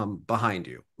want to come behind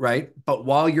you, right? But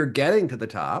while you're getting to the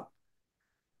top,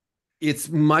 it's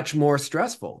much more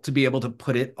stressful to be able to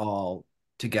put it all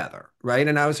together, right?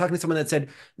 And I was talking to someone that said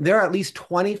there are at least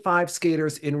 25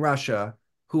 skaters in Russia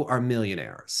who are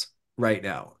millionaires right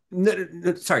now.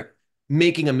 Sorry,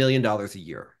 making $1 million a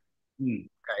year. Hmm.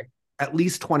 Okay. At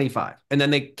least 25. And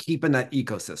then they keep in that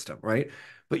ecosystem, right?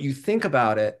 But you think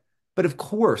about it, but of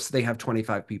course they have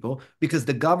 25 people because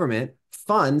the government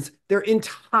funds their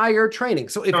entire training.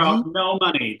 So if you no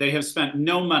money. They have spent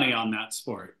no money on that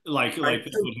sport, like right,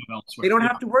 they so would have they elsewhere. don't Yeah.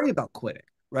 have to worry about quitting,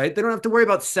 right? They don't have to worry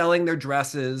about selling their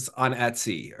dresses on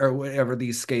Etsy or whatever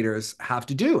these skaters have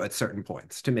to do at certain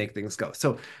points to make things go.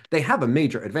 So they have a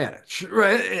major advantage,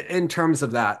 right, in terms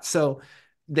of that. So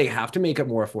they have to make it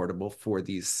more affordable for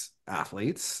these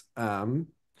athletes.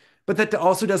 But that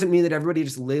also doesn't mean that everybody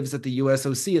just lives at the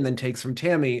USOC and then takes from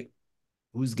Tammy,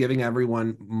 who's giving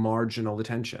everyone marginal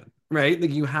attention, right?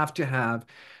 Like you have to have,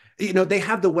 they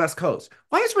have the West Coast.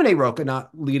 Why is Renee Roca not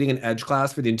leading an edge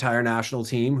class for the entire national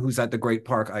team who's at the Great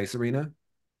Park Ice Arena?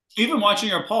 Even watching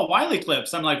your Paul Wiley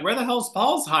clips, I'm like, where the hell's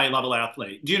Paul's high level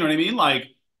athlete? Do you know what I mean? Like,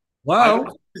 I would Well,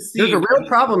 like to there's see. a real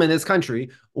problem in this country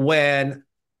when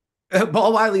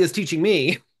Paul Wiley is teaching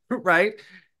me, right?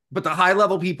 But the high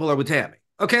level people are with Tammy.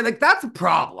 Okay, like that's a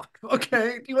problem.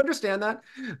 Okay, do you understand that?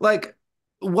 Like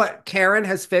what Karen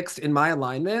has fixed in my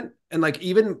alignment, and like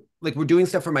even like we're doing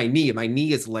stuff for my knee, and my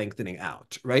knee is lengthening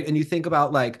out, right? And you think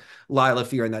about like Lila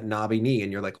Fear and that knobby knee,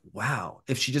 and you're like, wow,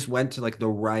 if she just went to like the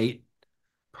right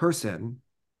person,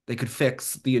 they could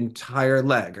fix the entire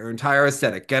leg or entire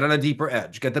aesthetic, get on a deeper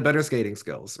edge, get the better skating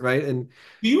skills, right? And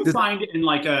Do you this, find in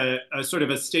like a sort of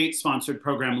a state sponsored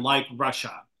program like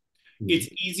Russia, it's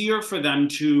easier for them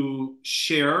to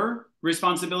share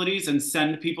responsibilities and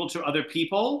send people to other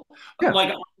people. Yeah.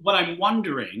 Like, what I'm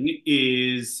wondering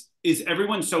is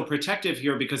everyone so protective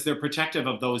here because they're protective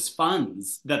of those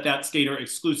funds that skater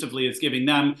exclusively is giving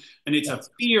them? And it's a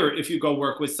fear if you go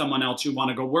work with someone else, you want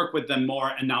to go work with them more,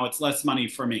 and now it's less money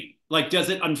for me. Like, does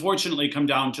it unfortunately come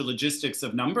down to logistics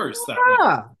of numbers?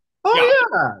 Yeah. Oh,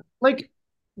 yeah. Like,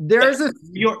 there's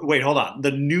wait, hold on.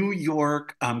 The New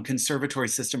York conservatory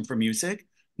system for music,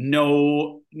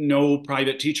 no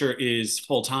private teacher is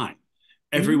full-time.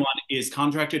 Everyone is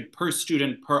contracted per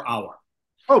student per hour.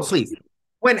 Oh, please.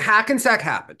 When Hackensack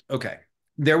happened, okay,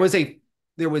 there was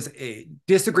a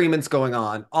disagreements going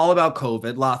on all about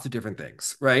COVID, lots of different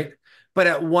things, right? But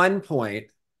at one point,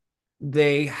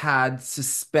 they had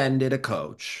suspended a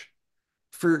coach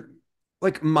for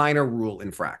like minor rule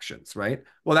infractions, right?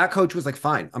 Well, that coach was like,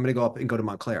 fine, I'm going to go up and go to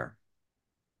Montclair.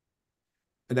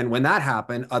 And then when that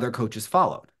happened, other coaches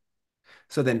followed.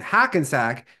 So then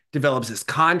Hackensack develops this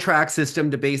contract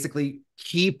system to basically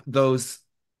keep those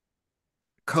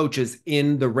coaches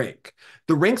in the rink.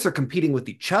 The rinks are competing with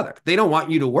each other. They don't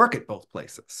want you to work at both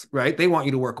places, right? They want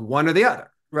you to work one or the other,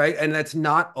 right? And that's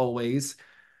not always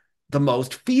the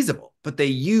most feasible, but they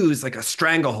use like a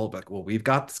stranglehold. Like, well, we've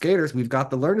got the skaters, we've got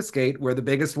the learn to skate. We're the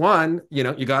biggest one. You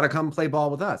know, you got to come play ball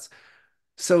with us.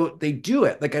 So they do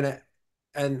it like,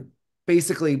 and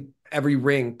basically every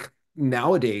rink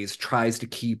nowadays tries to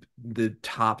keep the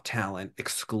top talent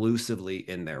exclusively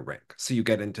in their rink. So you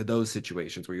get into those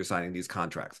situations where you're signing these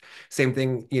contracts. Same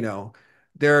thing, you know,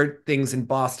 there are things in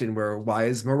Boston where why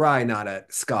is Mirai not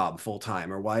at SCOB full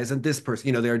time, or why isn't this person?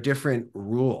 You know, there are different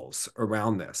rules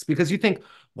around this because you think,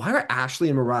 why are Ashley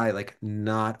and Mirai like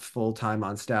not full time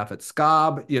on staff at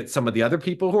SCOB? Yet some of the other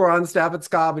people who are on staff at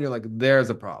SCOB, and you're like, there's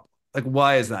a problem. Like,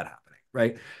 why is that happening?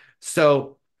 Right.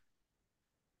 So,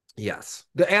 yes,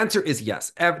 the answer is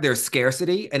yes. There's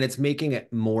scarcity and it's making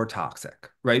it more toxic,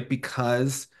 right?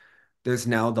 Because there's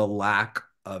now the lack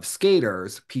of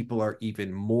skaters, people are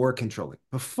even more controlling.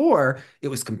 Before, it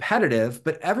was competitive,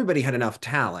 but everybody had enough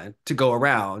talent to go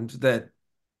around that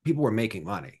people were making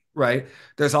money, right?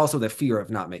 There's also the fear of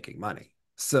not making money.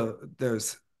 So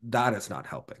that is not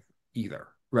helping either,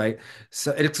 right?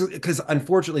 So it's because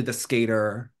unfortunately the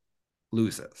skater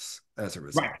loses as a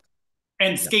result. Right.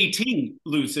 And skating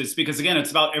loses because again, it's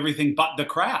about everything but the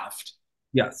craft.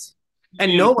 Yes.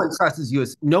 And no one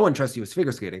trusts you as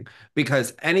figure skating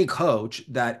because any coach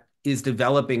that is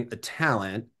developing a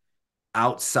talent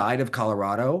outside of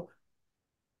Colorado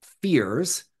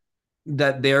fears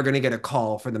that they're going to get a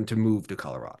call for them to move to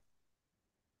Colorado.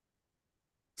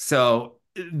 So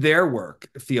their work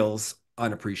feels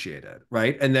unappreciated,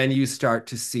 right? And then you start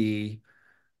to see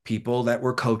people that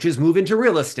were coaches move into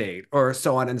real estate or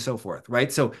so on and so forth,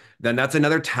 right? So then that's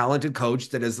another talented coach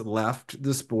that has left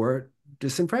the sport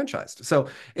disenfranchised. So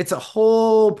it's a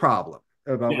whole problem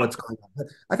about what's going on. But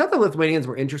I thought the Lithuanians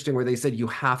were interesting where they said you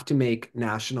have to make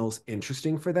nationals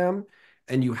interesting for them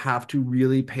and you have to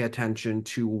really pay attention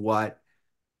to what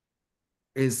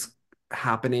is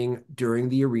happening during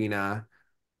the arena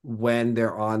when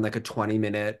they're on like a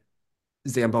 20-minute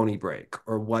Zamboni break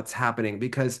or what's happening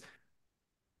because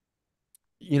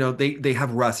you know, they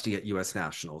have Rusty at U.S.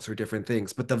 Nationals or different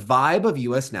things, but the vibe of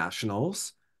U.S.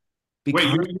 Nationals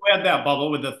becomes... Wait, you had that bubble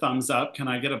with a thumbs up. Can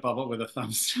I get a bubble with a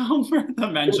thumbs down for the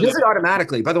mention? It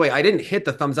automatically. By the way, I didn't hit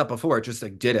the thumbs up before; it just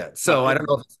like did it. So I don't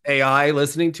know if it's AI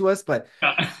listening to us, but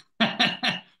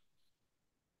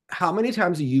how many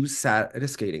times have you sat at a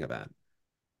skating event?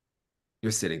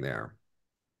 You're sitting there,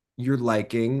 you're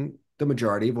liking the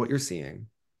majority of what you're seeing.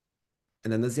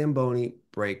 And then the Zamboni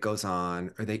break goes on,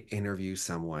 or they interview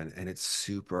someone, and it's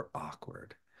super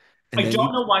awkward. And I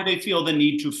don't know why they feel the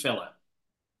need to fill it.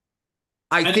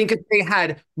 I think if they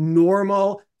had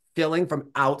normal filling from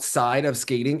outside of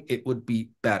skating, it would be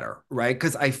better, right?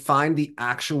 Because I find the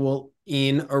actual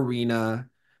in-arena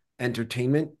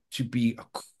entertainment to be a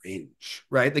cringe,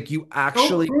 right? Like you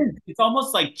actually... It's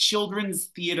almost like children's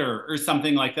theater or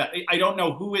something like that. I don't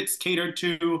know who it's catered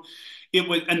to. It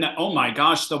was, and oh my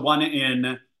gosh, the one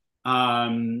in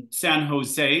San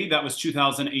Jose, that was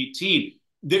 2018.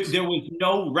 There was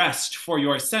no rest for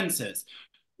your senses.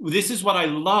 This is what I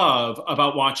love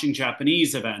about watching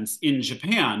Japanese events in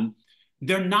Japan.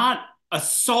 They're not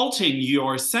assaulting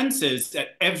your senses at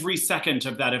every second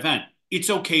of that event. It's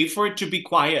okay for it to be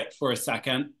quiet for a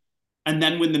second. And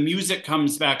then when the music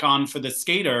comes back on for the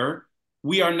skater,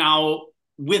 we are now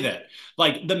with it.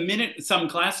 Like the minute some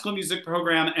classical music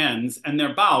program ends and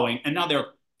they're bowing, and now they're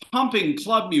pumping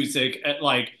club music at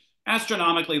like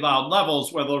astronomically loud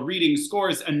levels where they're reading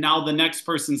scores, and now the next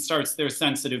person starts their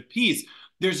sensitive piece.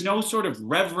 there's no sort of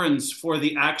reverence for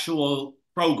the actual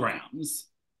programs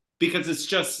because it's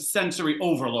just sensory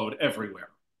overload everywhere.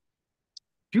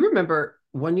 Do you remember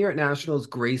one year at Nationals,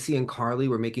 Gracie and Carly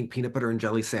were making peanut butter and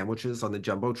jelly sandwiches on the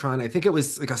Jumbotron? I think it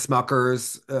was like a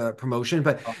Smucker's promotion,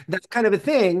 but that's kind of a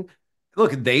thing.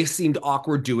 Look, they seemed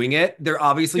awkward doing it. They're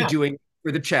obviously doing it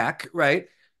for the check, right?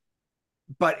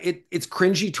 But it's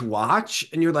cringy to watch.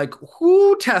 And you're like,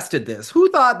 who tested this? Who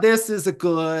thought this is a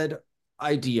good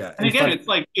idea? And again, it's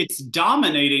like it's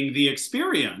dominating the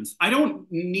experience. I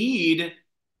don't need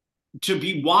to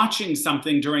be watching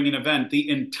something during an event the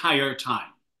entire time.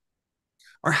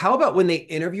 Or how about when they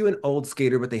interview an old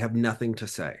skater, but they have nothing to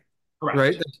say? Correct.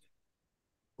 Right?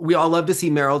 We all love to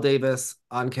see Meryl Davis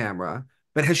on camera,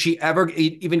 but has she ever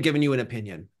even given you an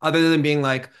opinion other than being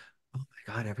like, oh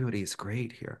my God, everybody's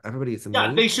great here. Everybody's amazing.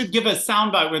 Yeah, they should give a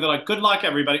soundbite where they're like, good luck,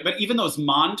 everybody. But even those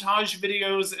montage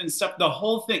videos and stuff, the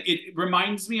whole thing, it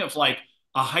reminds me of like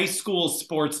a high school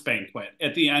sports banquet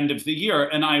at the end of the year.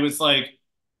 And I was like,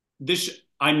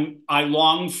 I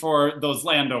long for those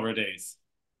Landover days.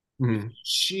 Mm-hmm.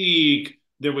 Chic.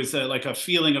 There was like a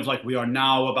feeling of like, we are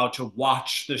now about to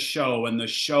watch the show and the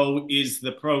show is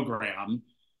the program.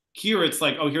 Here it's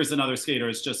like, oh, here's another skater.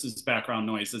 It's just as background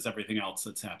noise as everything else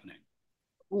that's happening.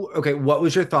 Okay, what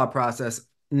was your thought process?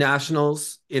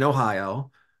 Nationals in Ohio.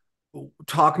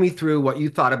 Talk me through what you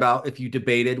thought about if you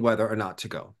debated whether or not to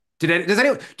go.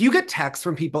 Do you get texts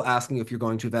from people asking if you're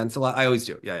going to events a lot? I always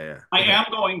do. Yeah. I am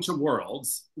going to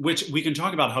Worlds, which we can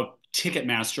talk about how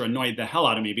Ticketmaster annoyed the hell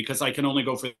out of me because I can only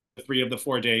go for 3 of the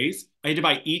 4 days. I had to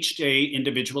buy each day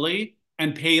individually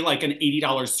and pay like an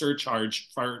 $80 surcharge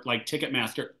for like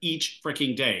Ticketmaster each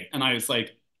freaking day. And I was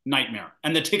like, nightmare.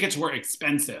 And the tickets were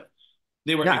expensive.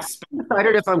 They were expensive. I haven't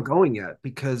decided if I'm going yet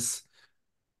because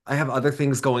I have other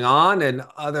things going on and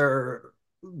other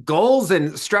goals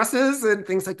and stresses and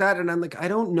things like that. And I'm like, I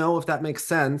don't know if that makes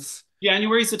sense.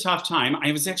 January's a tough time.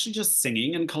 I was actually just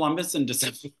singing in Columbus in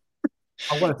December.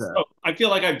 Oh, what is that? So I feel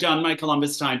like I've done my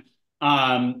Columbus time.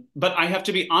 But I have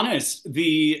to be honest,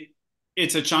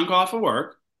 it's a chunk off of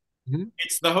work. Mm-hmm.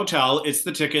 It's the hotel, it's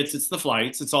the tickets, it's the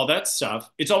flights, it's all that stuff.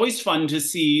 It's always fun to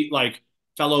see like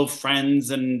fellow friends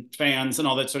and fans and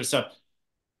all that sort of stuff.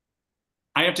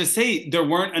 I have to say, there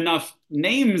weren't enough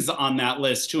names on that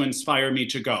list to inspire me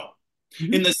to go.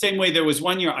 Mm-hmm. In the same way, there was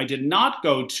one year I did not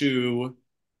go to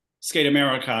Skate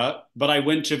America, but I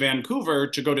went to Vancouver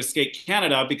to go to Skate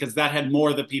Canada because that had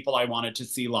more of the people I wanted to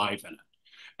see live in it.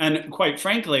 And quite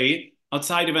frankly,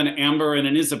 outside of an Amber and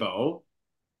an Isabeau,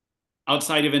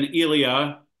 outside of an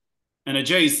Ilia and a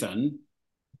Jason,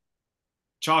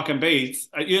 Chock and Bates,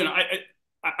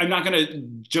 I'm not going to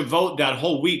devote that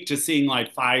whole week to seeing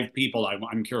like 5 people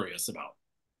I'm curious about,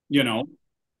 you know?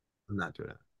 I'm not doing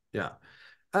it. Yeah.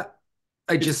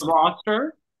 It's the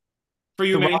roster for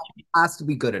you, the roster has to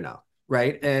be good enough,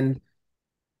 right? And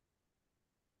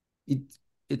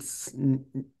it's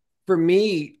for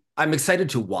me, I'm excited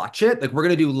to watch it. Like we're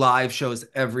going to do live shows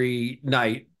every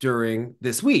night during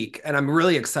this week, and I'm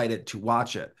really excited to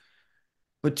watch it.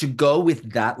 But to go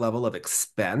with that level of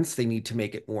expense, they need to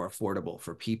make it more affordable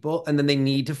for people. And then they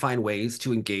need to find ways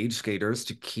to engage skaters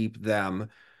to keep them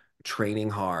training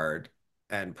hard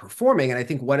and performing. And I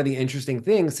think one of the interesting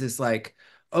things is like,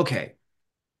 okay,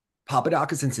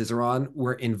 Papadakis and Cizeron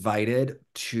were invited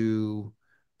to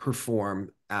perform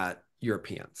at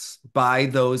Europeans by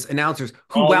those announcers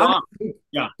who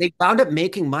they wound up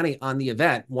making money on the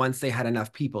event once they had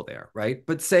enough people there, right?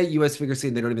 But say US figure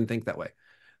skating, they don't even think that way.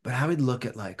 But I would look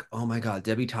at like, oh my God,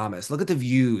 Debbie Thomas, look at the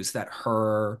views that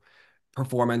her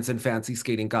performance in fancy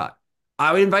skating got.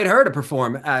 I would invite her to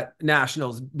perform at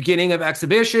nationals, beginning of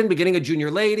exhibition, beginning of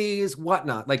junior ladies,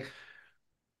 whatnot. Like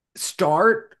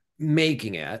start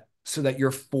making it so that your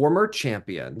former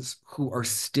champions who are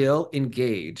still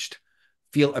engaged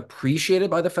feel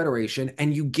appreciated by the federation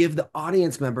and you give the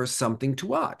audience members something to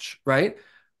watch, right?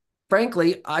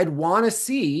 Frankly, I'd want to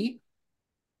see.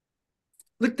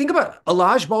 Like, think about it.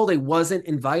 Elijah Balde wasn't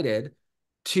invited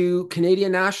to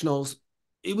Canadian Nationals.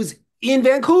 It was in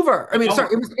Vancouver. I mean,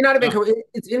 sorry, it was not in Vancouver.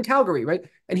 It's in Calgary, right?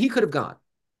 And he could have gone.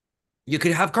 You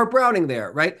could have Cart Browning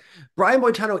there, right? Brian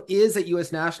Boitano is at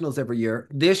US Nationals every year.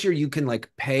 This year, you can like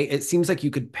pay. It seems like you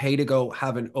could pay to go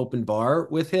have an open bar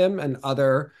with him and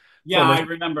other. Yeah, I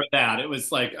remember that. It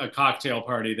was like a cocktail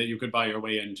party that you could buy your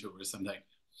way into or something.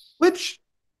 Which,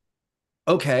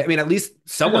 okay, I mean, at least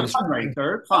someone's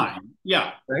fundraiser, fine.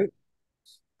 Yeah. Right.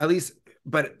 At least,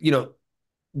 but you know,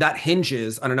 that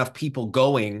hinges on enough people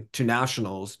going to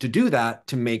nationals to do that,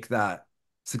 to make that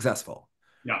successful.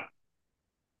 Yeah.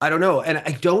 I don't know. And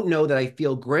I don't know that I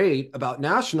feel great about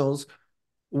nationals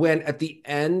when at the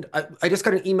end, I just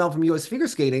got an email from US Figure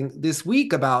Skating this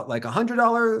week about like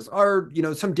 $100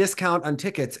 or, some discount on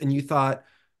tickets. And you thought,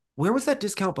 where was that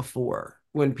discount before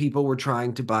when people were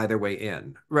trying to buy their way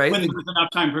in, right? When Like, there was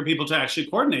enough time for people to actually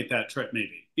coordinate that trip,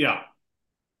 maybe. Yeah.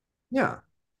 yeah.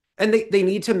 And they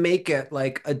need to make it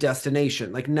like a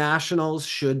destination. Like nationals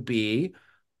should be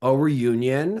a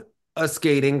reunion, a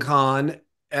skating con,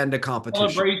 and a competition.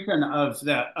 Celebration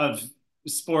of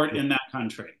sport in that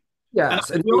country. And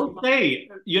Yes. I And will say,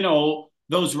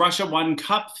 those Russia One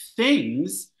Cup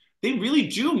things, they really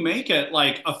do make it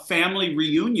like a family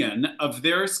reunion of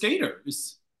their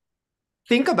skaters.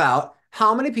 think about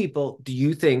how many people do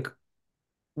you think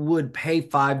would pay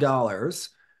 $5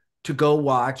 to go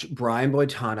watch Brian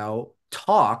Boitano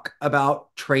talk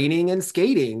about training and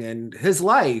skating and his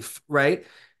life, right?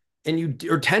 And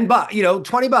or $10,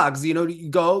 $20, you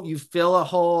go, you fill a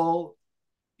whole,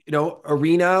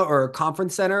 arena or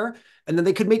conference center, and then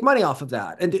they could make money off of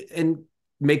that and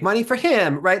make money for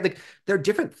him, right? Like there are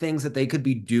different things that they could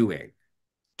be doing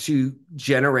to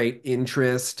generate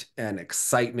interest and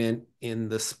excitement in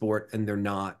the sport, and they're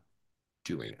not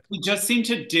doing it. We just seem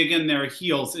to dig in their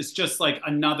heels. It's just like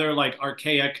another like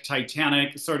archaic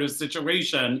Titanic sort of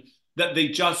situation that they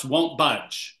just won't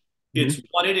budge. It's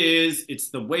what it is.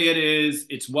 It's the way it is.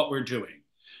 It's what we're doing.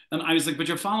 And I was like, but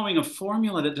you're following a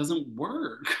formula that doesn't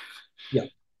work. Yeah.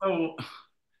 So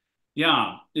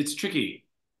yeah, it's tricky.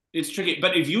 It's tricky.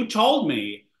 But if you told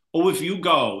me, oh, if you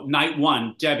go night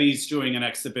one, Debbie's doing an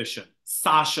exhibition,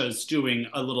 Sasha's doing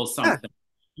a little something,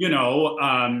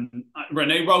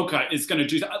 Renee Roca is going to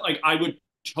do that. Like, I would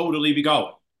totally be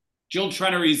going. Jill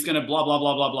Trenery is going to blah, blah,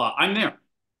 blah, blah, blah. I'm there.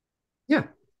 Yeah.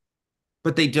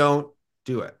 But they don't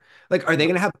do it. Like, are they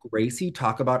going to have Gracie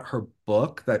talk about her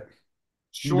book that?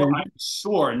 Sure, I'm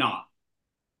sure not.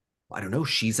 I don't know.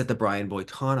 She's at the Brian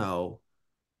Boitano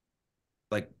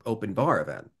like open bar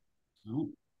event. Oh.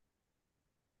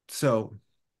 So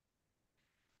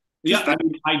yeah, I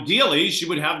mean, ideally she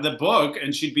would have the book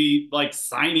and she'd be like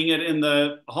signing it in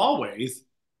the hallways.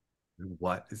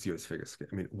 What is US Figure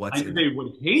Skating? I mean, I think they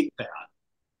would hate that.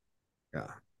 Yeah.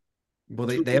 Well,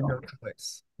 they have no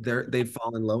choice. They've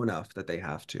fallen low enough that they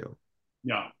have to.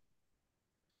 Yeah.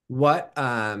 What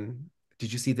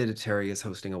did you see that Eteri is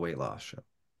hosting a weight loss show?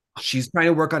 She's trying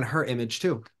to work on her image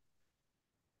too.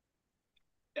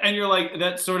 And you're like,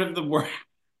 that's sort of the word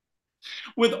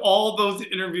with all those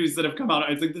interviews that have come out.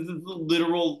 I think this is the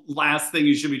literal last thing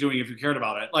you should be doing if you cared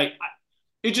about it. Like,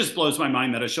 it just blows my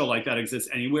mind that a show like that exists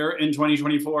anywhere in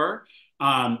 2024.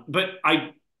 But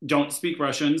I don't speak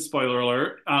Russian, spoiler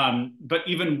alert. But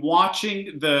even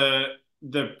watching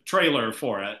the trailer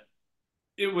for it,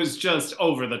 it was just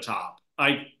over the top.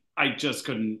 I just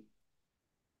couldn't.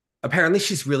 Apparently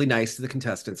she's really nice to the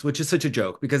contestants, which is such a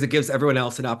joke because it gives everyone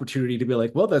else an opportunity to be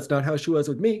like, well, that's not how she was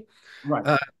with me.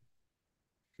 Right.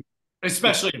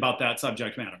 Especially about that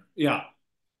subject matter. Yeah.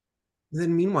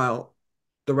 Then meanwhile,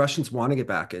 the Russians want to get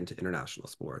back into international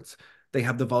sports. They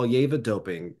have the Valieva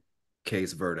doping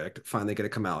case verdict finally going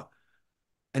to come out.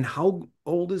 And how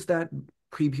old is that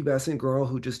prepubescent girl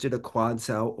who just did a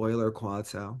salchow+euler+quad?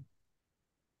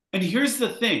 And here's the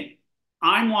thing.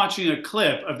 I'm watching a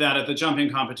clip of that at the jumping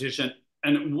competition,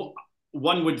 and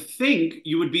one would think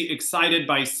you would be excited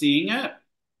by seeing it,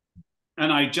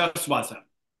 and I just wasn't.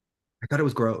 I thought it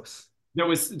was gross. There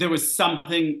was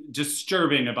something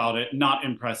disturbing about it, not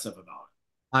impressive about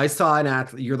it. I saw an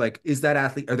athlete. You're like, is that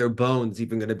athlete? Are their bones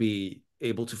even going to be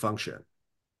able to function?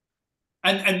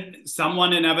 And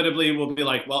someone inevitably will be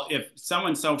like, well, if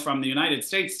so-and-so from the United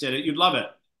States did it, you'd love it.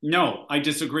 No, I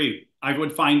disagree. I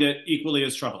would find it equally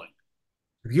as troubling.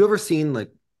 Have you ever seen like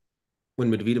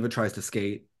when Medvedeva tries to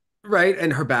skate, right?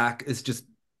 And her back is just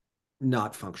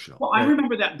not functional. Well, right? I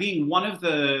remember that being one of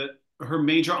her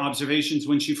major observations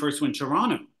when she first went to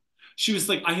Toronto. She was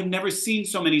like, I have never seen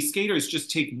so many skaters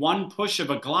just take one push of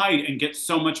a glide and get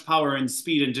so much power and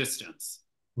speed and distance.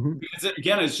 Because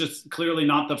again, it's just clearly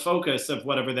not the focus of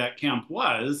whatever that camp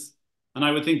was. And I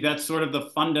would think that's sort of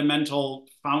the fundamental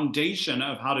foundation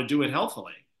of how to do it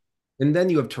healthily. And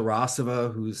then you have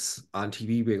Tarasova, who's on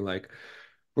TV being like,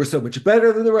 we're so much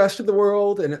better than the rest of the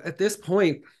world. And at this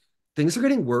point, things are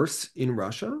getting worse in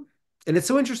Russia. And it's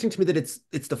so interesting to me that it's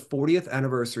the 40th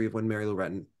anniversary of when Mary Lou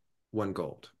Retton won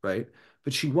gold, right?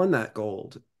 But she won that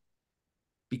gold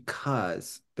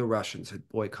because the Russians had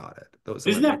boycotted those.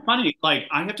 Isn't that funny? Like,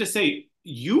 I have to say,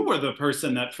 you were the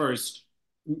person that first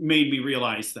made me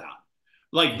realize that.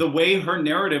 Like, the way her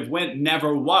narrative went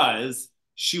never was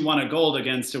she won a gold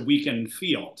against a weakened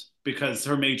field because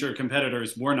her major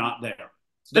competitors were not there.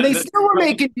 And they still were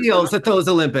making deals at those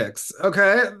Olympics,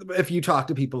 okay? If you talk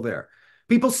to people there.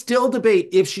 People still debate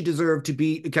if she deserved to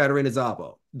beat Katerina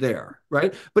Szabo there,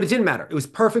 right? But it didn't matter. It was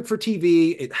perfect for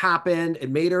TV. It happened. It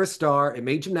made her a star. It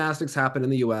made gymnastics happen in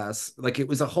the US. Like it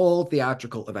was a whole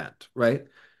theatrical event, right?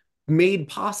 Made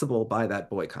possible by that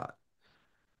boycott.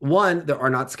 One, there are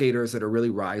not skaters that are really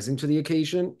rising to the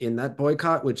occasion in that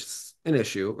boycott, which is an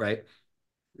issue, right?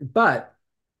 But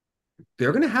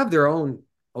they're going to have their own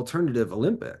alternative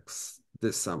Olympics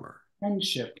this summer.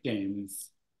 Friendship games.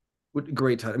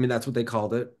 Great time. I mean, that's what they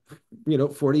called it,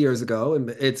 40 years ago, and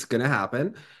it's going to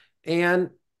happen.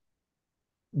 And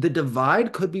the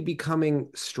divide could be becoming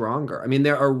stronger. I mean,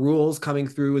 there are rules coming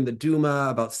through in the Duma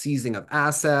about seizing of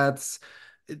assets.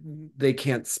 They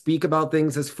can't speak about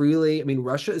things as freely. I mean,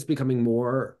 Russia is becoming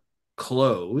more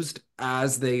closed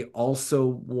as they also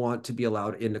want to be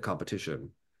allowed into competition.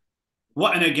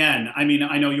 Well, and again, I mean,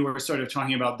 I know you were sort of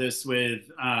talking about this with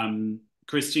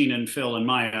Christine and Phil and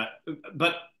Maya,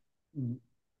 but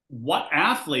what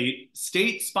athlete,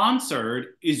 state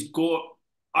sponsored,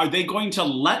 are they going to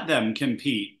let them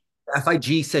compete?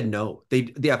 FIG said no.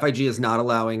 The FIG is not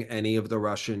allowing any of the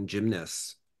Russian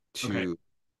gymnasts to,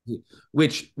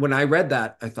 which when I read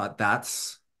that, I thought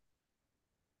that's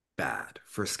bad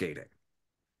for skating.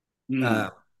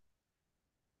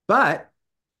 But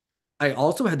I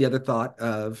also had the other thought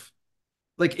of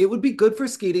like, it would be good for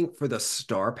skating for the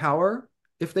star power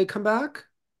if they come back.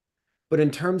 But in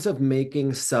terms of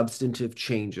making substantive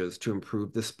changes to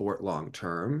improve the sport long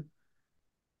term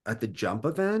at the jump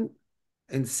event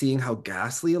and seeing how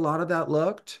ghastly a lot of that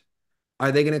looked,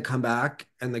 are they going to come back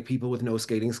and like people with no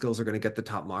skating skills are going to get the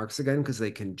top marks again because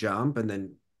they can jump? And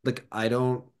then like, I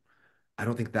don't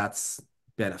think that's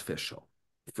beneficial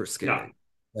for skating.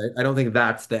 Yeah. Right? I don't think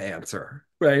that's the answer,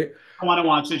 right? I want to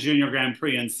watch the Junior Grand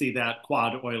Prix and see that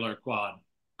quad-euler+quad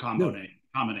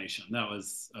combination. That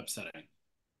was upsetting.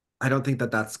 I don't think that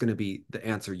that's going to be the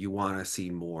answer. You want to see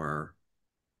more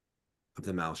of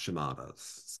the Mouse Shamadas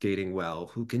skating well,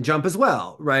 who can jump as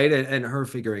well, right? And her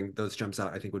figuring those jumps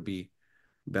out, I think would be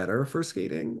better for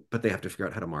skating, but they have to figure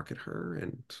out how to market her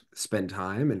and spend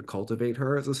time and cultivate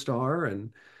her as a star. And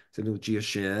same with Jia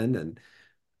Shin. And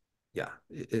yeah,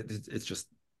 it's just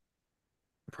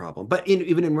a problem. But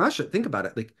even in Russia, think about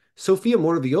it. Like Sofia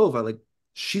Moraviova, like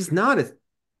she's not a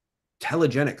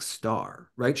telegenic star,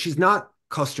 right? She's not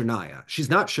Kosternaya. She's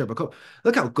not Sherbakova.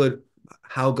 Look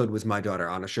how good was my daughter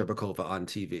Anna Sherbakova on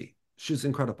TV. She's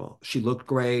incredible. She looked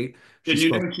great. Did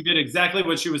you know she did exactly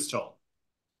what she was told?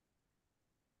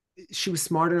 She was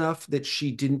smart enough that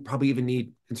she didn't probably even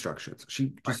need instructions.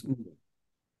 She just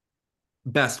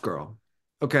best girl.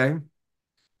 Okay.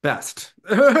 Best.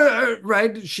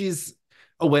 Right? She's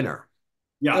a winner.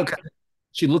 Yeah. Okay.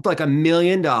 She looked like $1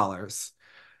 million.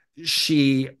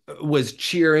 She was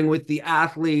cheering with the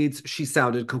athletes. She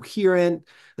sounded coherent.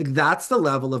 Like that's the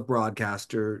level of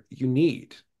broadcaster you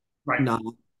need, right? Not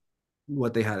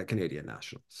what they had at Canadian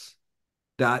Nationals.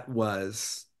 That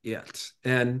was it.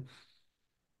 And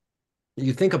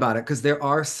you think about it, because there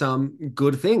are some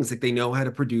good things. Like they know how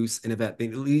to produce an event. They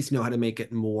at least know how to make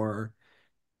it more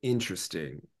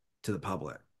interesting to the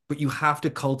public. But you have to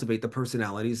cultivate the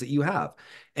personalities that you have.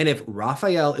 And if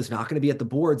Raphael is not going to be at the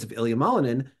boards of Ilia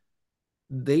Malinin,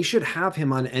 they should have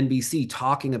him on NBC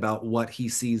talking about what he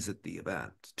sees at the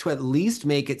event to at least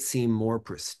make it seem more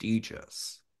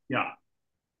prestigious. Yeah.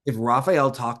 If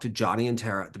Raphael talked to Johnny and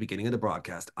Tara at the beginning of the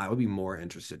broadcast, I would be more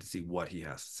interested to see what he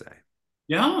has to say.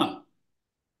 Yeah.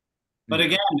 But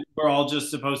again, we're all just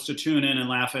supposed to tune in and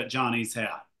laugh at Johnny's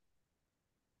hat,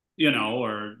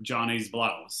 or Johnny's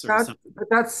blouse or something. But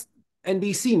that's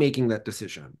NBC making that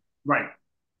decision. Right.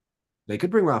 They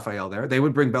could bring Raphael there. They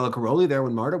would bring Bella Caroli there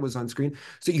when Marta was on screen.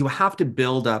 So you have to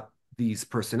build up these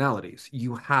personalities.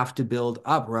 You have to build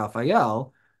up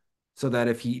Raphael so that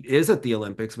if he is at the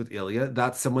Olympics with Ilia,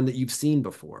 that's someone that you've seen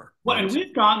before. Well, and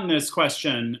we've gotten this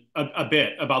question a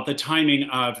bit about the timing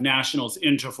of nationals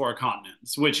into 4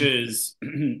 continents, which is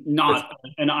not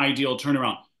an ideal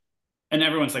turnaround. And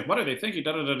everyone's like, what are they thinking?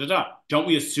 Da, da, da, da, da. Don't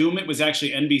we assume it was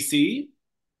actually NBC?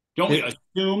 Don't we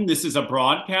assume this is a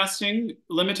broadcasting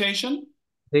limitation?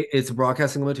 It's a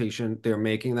broadcasting limitation. They're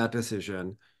making that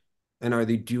decision. And are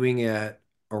they doing it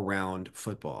around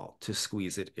football to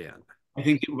squeeze it in? I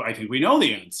think we know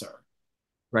the answer.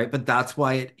 Right. But that's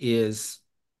why it is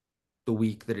the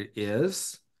week that it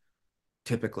is,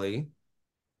 typically,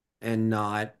 and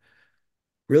not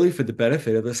really for the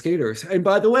benefit of the skaters. And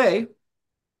by the way,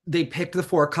 they picked the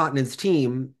 4 continents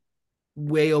team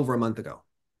way over a month ago.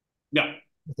 Yeah.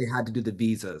 They had to do the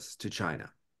visas to China.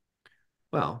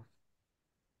 Well,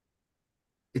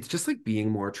 it's just like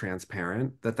being more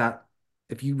transparent that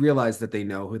if you realize that they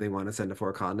know who they want to send to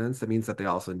 4 continents, that means that they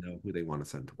also know who they want to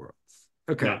send to Worlds.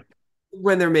 Okay. Yeah.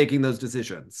 When they're making those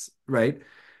decisions, right?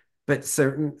 But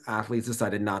certain athletes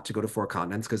decided not to go to four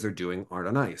continents because they're doing art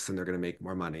on ice and they're going to make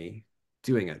more money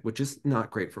doing it, which is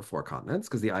not great for four continents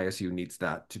because the ISU needs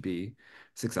that to be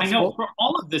I know successful. for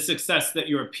all of the success that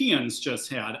Europeans just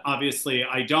had, obviously,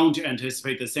 I don't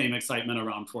anticipate the same excitement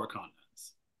around four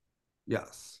continents.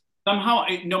 Yes. Somehow,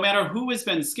 no matter who has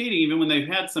been skating, even when they've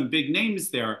had some big names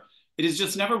there, it has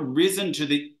just never risen to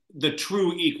the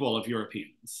true equal of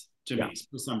Europeans to Yeah. me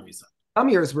for some reason. Some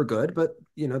years were good, but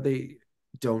they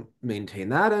don't maintain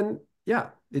that. And yeah,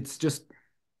 it's just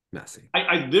messy.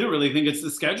 I literally think it's the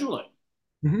scheduling.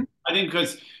 Mm-hmm. I think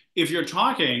because if you're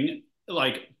talking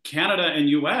like Canada and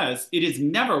US, it is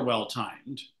never well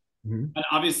timed. Mm-hmm. And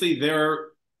obviously they're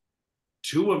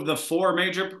two of the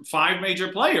five major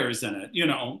players in it.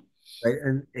 Right.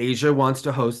 And Asia wants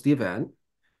to host the event.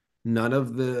 None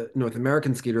of the North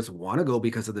American skaters want to go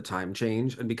because of the time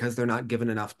change and because they're not given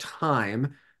enough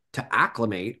time to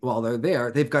acclimate while they're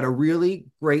there. They've got a really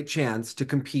great chance to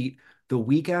compete the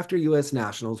week after US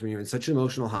Nationals when you're in such an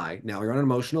emotional high. Now you're on an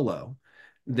emotional low.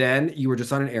 Then you were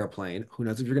just on an airplane. Who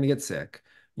knows if you're going to get sick?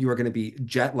 You are going to be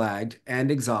jet lagged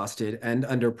and exhausted and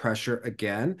under pressure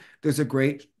again. There's a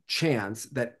great chance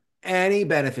that any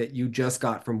benefit you just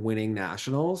got from winning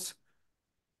nationals,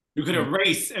 You could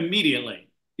erase immediately.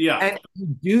 Yeah. and you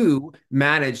do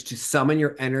manage to summon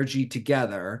your energy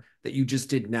together that you just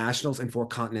did nationals and four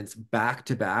continents back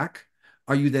to back.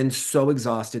 Are you then so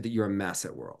exhausted that you're a mess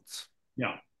at Worlds?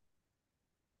 Yeah.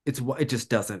 It just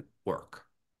doesn't work,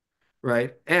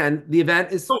 right? And the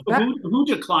event is So back. who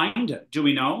declined it? Do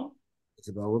we know?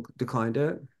 Isabeau declined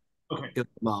it. Okay. Ilia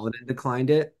Malinin declined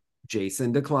it.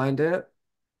 Jason declined it.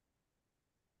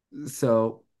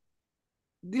 So,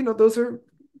 those are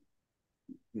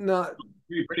not.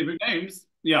 Pretty big names.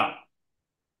 Yeah.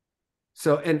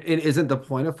 So, and it isn't the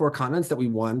point of four continents that we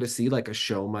wanted to see like a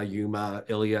Shoma, Yuma,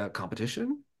 Ilia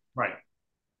competition? Right.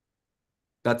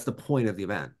 That's the point of the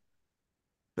event.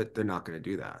 But they're not going to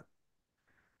do that.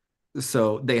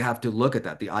 So they have to look at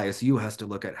that. The ISU has to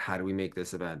look at how do we make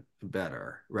this event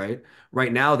better, right?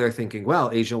 Right now they're thinking, well,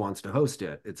 Asia wants to host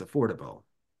it. It's affordable,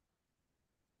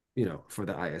 for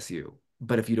the ISU.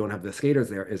 But if you don't have the skaters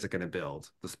there, is it going to build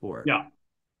the sport? Yeah.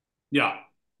 Yeah.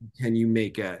 Can you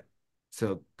make it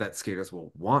so that skaters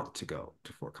will want to go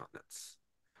to four continents?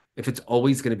 If it's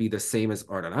always going to be the same as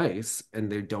art on ice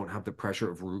and they don't have the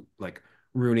pressure of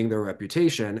ruining their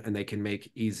reputation and they can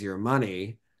make easier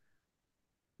money,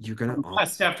 you're going to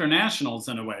Quest after nationals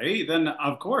in a way, then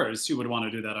of course you would want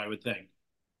to do that, I would think.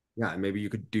 Yeah, and maybe you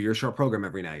could do your short program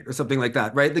every night or something like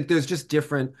that, right? Like there's just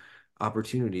different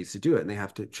opportunities to do it and they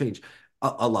have to change.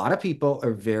 A lot of people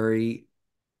are very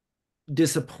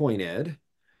disappointed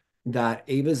that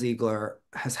Ava Ziegler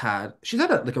she's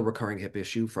had like a recurring hip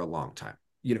issue for a long time.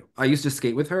 I used to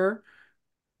skate with her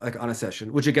like on a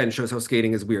session, which again shows how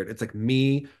skating is weird. It's like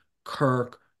me,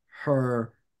 Kirk,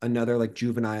 her, another like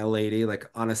juvenile lady, like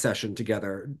on a session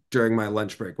together during my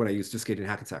lunch break when I used to skate in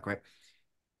Hackensack, right?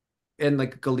 And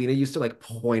like Galina used to like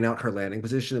point out her landing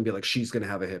position and be like, she's gonna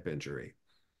have a hip injury.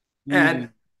 And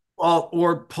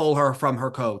or pull her from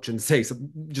her coach and say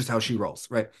just how she rolls,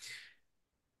 right?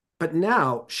 But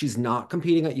now she's not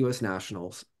competing at US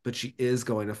Nationals, but she is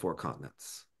going to four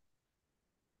continents.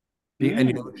 And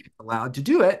she's allowed to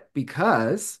do it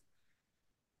because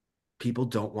people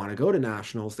don't want to go to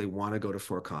nationals. They want to go to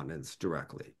four continents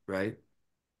directly, right?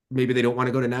 Maybe they don't want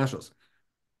to go to nationals.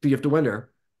 But you have to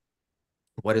wonder,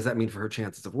 what does that mean for her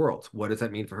chances of worlds? What does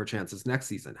that mean for her chances next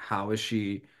season?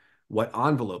 What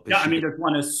envelope is Yeah, she? I mean, just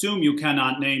want to assume you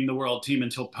cannot name the world team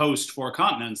until post four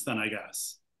continents, then I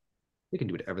guess. They can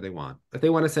do whatever they want. If they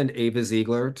want to send Ava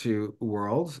Ziegler to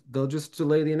Worlds, they'll just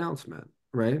delay the announcement,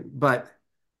 right? But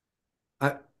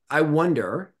I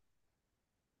wonder,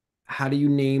 how do you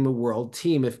name a world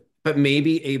team but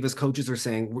maybe Ava's coaches are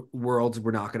saying Worlds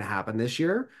were not going to happen this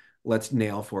year. Let's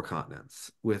nail four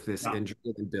continents with this injury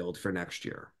and build for next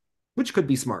year, which could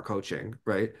be smart coaching,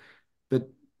 right? But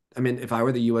I mean, if I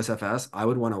were the USFS, I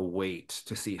would want to wait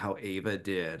to see how Ava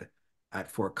did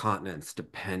at four continents,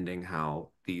 depending how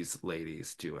these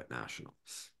ladies do at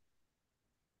nationals.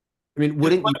 I mean,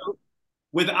 wouldn't you?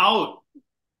 Without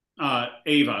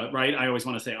Ava, right? I always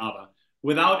want to say Ava.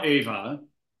 Without Ava,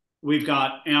 we've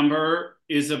got Amber,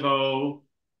 Isabeau,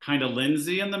 kind of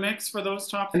Lindsay in the mix for those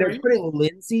top And three. they're putting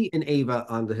Lindsay and Ava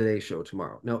on the Today Show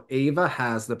tomorrow. Now, Ava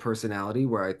has the personality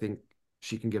where I think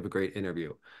she can give a great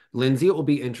interview. Lindsay, it will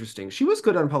be interesting. She was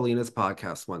good on Paulina's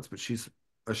podcast once, but she's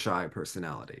a shy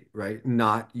personality, right?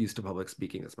 Not used to public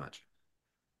speaking as much.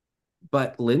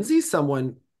 But Lindsay's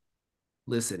someone,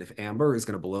 listen, if Amber is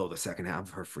going to blow the second half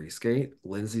of her free skate,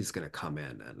 Lindsay's going to come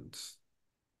in and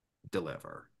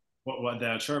deliver. What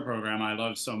that short program I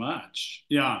love so much.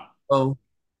 Yeah. Oh,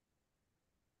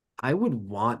 I would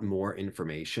want more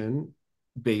information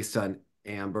based on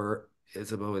Amber,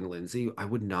 Isabeau, and Lindsay. I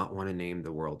would not want to name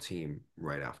the world team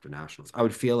right after nationals. I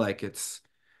would feel like it's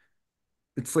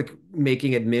like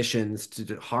making admissions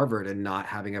to Harvard and not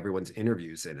having everyone's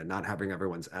interviews in and not having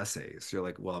everyone's essays. You're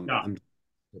like, well, Yeah. I'm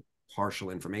partial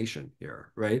information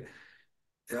here, right?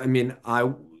 I mean,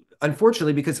 I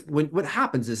unfortunately, because what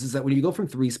happens is that when you go from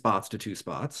 3 spots to 2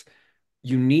 spots,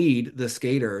 you need the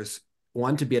skaters,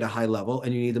 one, to be at a high level,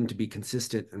 and you need them to be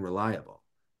consistent and reliable.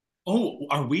 Oh,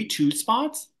 are we 2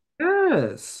 spots?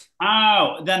 Yes.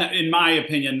 Oh, then in my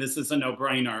opinion, this is a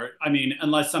no-brainer. I mean,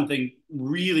 unless something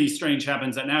really strange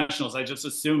happens at nationals, I just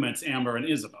assume it's Amber and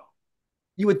Isabeau.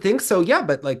 You would think so, yeah,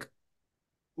 but like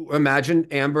imagine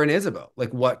Amber and Isabeau.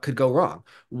 Like what could go wrong?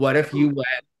 What if you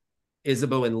went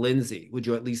Isabeau and Lindsay? Would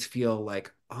you at least feel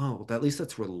like, oh, at least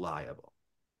that's reliable?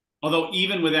 Although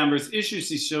even with Amber's issues,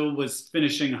 she still was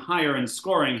finishing higher and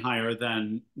scoring higher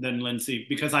than Lindsay,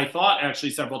 because I thought actually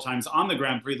several times on the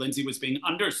Grand Prix, Lindsay was being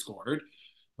underscored.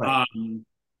 Right.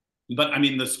 But I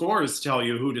mean, the scores tell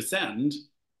you who to send.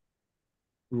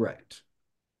 Right.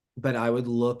 But I would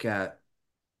look at,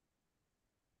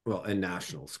 well, in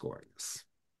national scorings.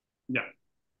 Yeah.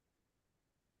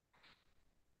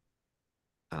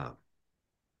 Um,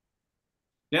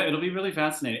 Yeah, it'll be really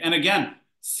fascinating. And again,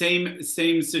 same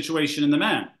situation in the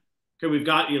men. Okay, we've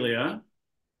got Ilia,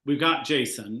 we've got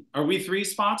Jason. Are we 3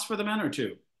 spots for the men or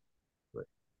 2? right.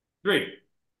 3.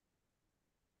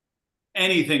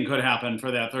 Anything could happen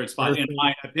for that third spot, in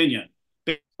my opinion,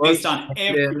 based on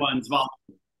everyone's volume.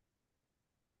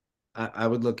 I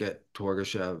would look at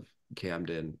Torgashev,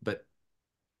 Camden, but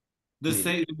The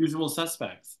same usual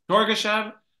suspects.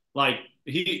 Torgashev, like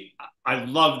I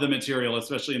love the material,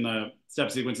 especially in the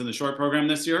step sequence in the short program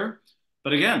this year.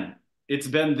 But again, it's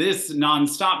been this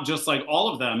nonstop, just like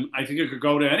all of them. I think it could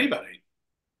go to anybody.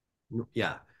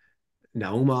 yeah.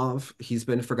 Naumov, he's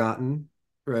been forgotten,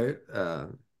 right?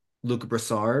 Luc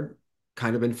Brassard,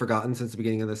 kind of been forgotten since the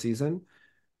beginning of the season.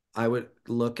 I would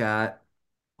look at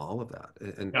all of that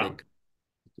and Yeah. think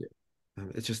yeah,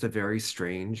 it's just a very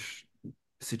strange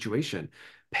situation.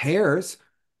 Pairs,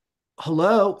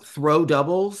 hello, throw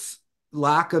doubles,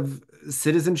 lack of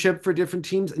citizenship for different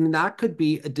teams. I mean, that could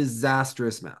be a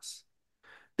disastrous mess.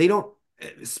 They don't,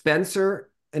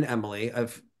 Spencer and Emily,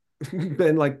 I've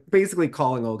been like basically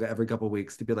calling Olga every couple of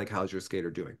weeks to be like, how's your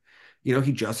skater doing? You know,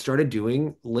 he just started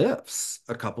doing lifts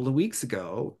a couple of weeks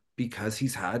ago because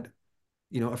he's had,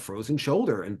 a frozen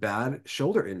shoulder and bad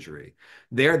shoulder injury.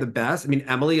 They're the best. I mean,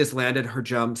 Emily has landed her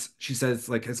jumps. She says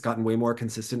like has gotten way more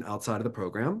consistent outside of the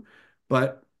program,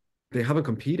 but they haven't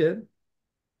competed.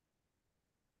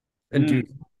 And Mm.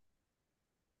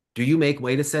 do you make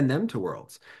way to send them to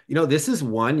Worlds? This is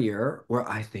one year where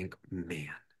I think,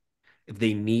 man, if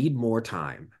they need more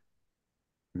time,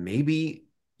 maybe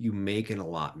you make an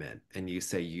allotment and you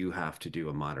say you have to do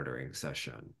a monitoring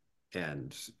session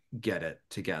and get it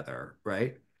together,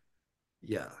 right?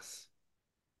 Yes.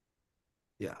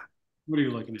 Yeah. What are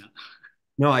you looking at?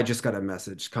 No, I just got a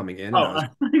message coming in and I Oh,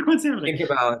 was what's happening? thinking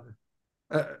about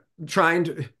uh, trying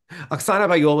to. Oksana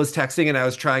Bayul was texting and I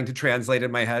was trying to translate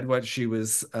in my head what she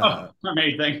was. Oh,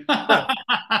 amazing.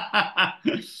 Yeah,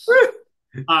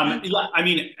 I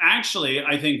mean, actually,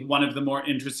 I think one of the more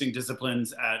interesting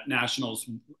disciplines at nationals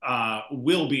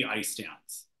will be ice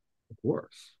dance. Of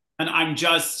course. And I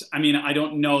mean, I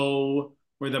don't know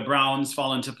where the Browns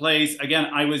fall into place. Again,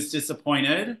 I was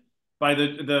disappointed by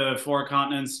the four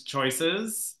continents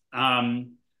choices.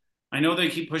 I know they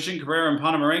keep pushing Carrera and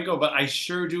Ponomarenko, but I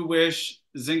sure do wish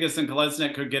Zingis and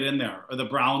Kolesnik could get in there, or the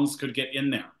Browns could get in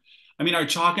there. I mean, are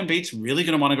Chock and Bates really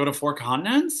going to want to go to four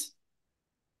continents?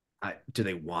 Do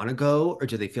they want to go or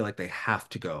do they feel like they have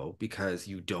to go because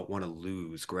you don't want to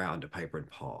lose ground to Piper and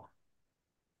Paul?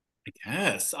 I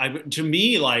guess. To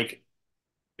me, like,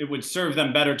 it would serve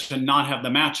them better to not have the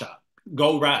matchup.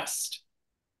 Go rest.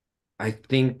 I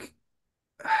think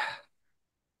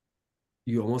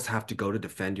you almost have to go to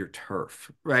defend your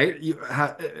turf, right?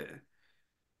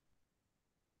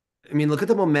 I mean, look at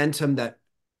the momentum that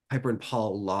Piper and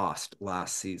Paul lost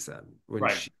last season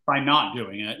Right. By not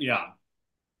doing it. Yeah.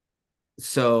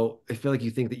 So I feel like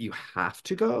you think that you have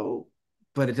to go,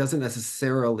 but it doesn't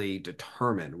necessarily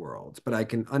determine Worlds. But I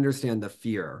can understand the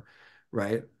fear,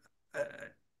 right?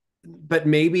 But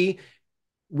maybe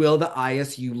will the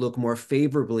ISU look more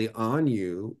favorably on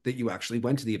you that you actually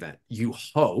went to the event? You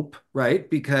hope, right?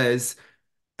 Because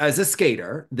as a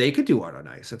skater, they could do art on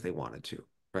ice if they wanted to,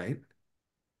 right?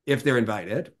 If they're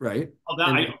invited, right?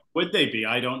 Well, would they be?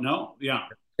 I don't know. Yeah.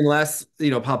 unless,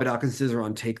 Papadakis and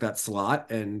Cizeron take that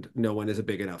slot and no one is a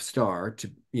big enough star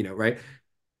to, right?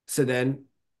 So then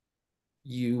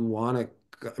you want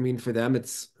to, I mean, for them,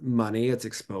 it's money, it's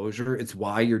exposure, it's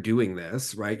why you're doing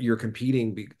this, right? You're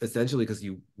competing essentially because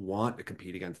you want to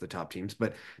compete against the top teams,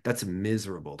 but that's a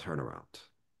miserable turnaround,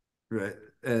 right?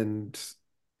 And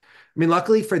I mean,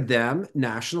 luckily for them,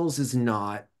 nationals is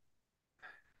not,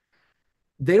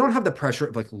 they don't have the pressure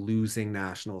of like losing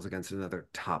nationals against another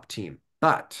top team.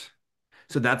 But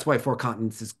so that's why Four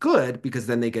Continents is good because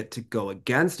then they get to go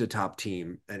against a top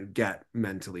team and get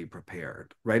mentally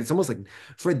prepared, right? It's almost like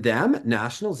for them,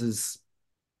 nationals is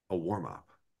a warm up.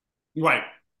 Right.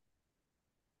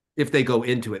 If they go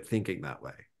into it thinking that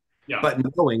way. Yeah. But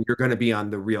knowing you're going to be on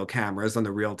the real cameras, on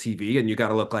the real TV, and you got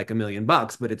to look like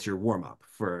 $1,000,000, but it's your warm up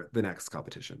for the next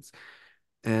competitions.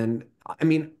 And I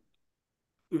mean,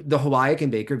 the Hawayek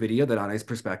and Baker video that On Ice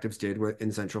Perspectives did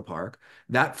in Central Park,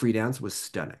 that free dance was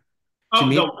stunning. To Oh,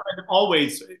 me, no,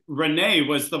 always. Renee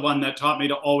was the one that taught me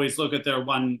to always look at their yep.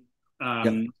 1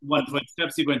 foot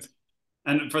step sequence.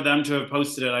 And for them to have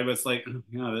posted it, I was like,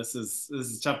 this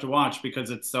is tough to watch because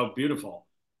it's so beautiful.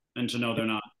 And to know they're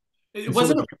not. It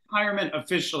wasn't a retirement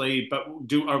officially, but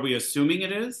are we assuming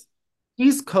it is?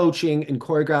 He's coaching and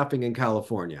choreographing in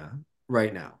California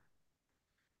right now.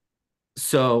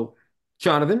 So,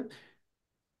 Jonathan,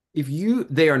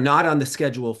 they are not on the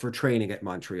schedule for training at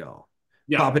Montreal.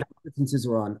 Yeah. Papadakis and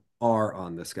Cizeron are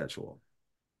on the schedule.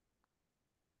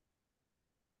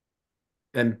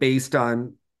 And based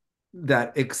on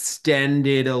that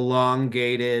extended,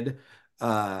 elongated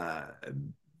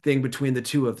thing between the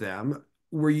two of them,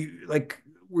 were you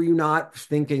not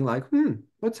thinking like,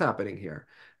 what's happening here?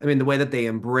 I mean, the way that they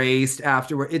embraced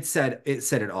afterward, it said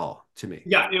it all to me.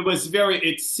 Yeah,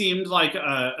 it seemed like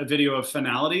a video of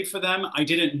finality for them. I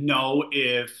didn't know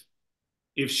if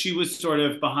she was sort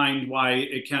of behind why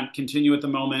it can't continue at the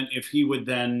moment, if he would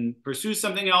then pursue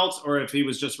something else, or if he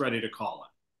was just ready to call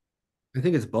it. I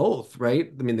think it's both, right?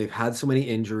 I mean, they've had so many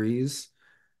injuries.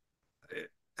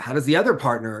 How does the other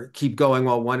partner keep going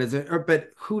while one isn't?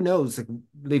 But who knows? Like,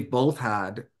 they've both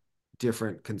had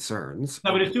different concerns.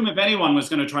 I would assume if anyone was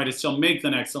going to try to still make the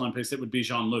next Olympics, it would be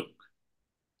Jean-Luc.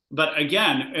 But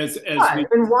again, as why?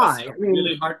 And why? a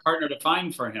really hard partner to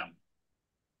find for him.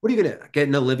 What are you going to get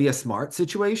an Olivia Smart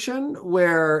situation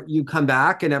where you come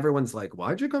back and everyone's like,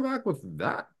 why'd you come back with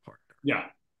that partner? Yeah.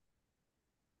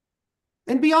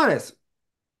 And be honest,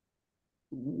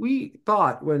 we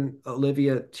thought when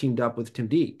Olivia teamed up with Tim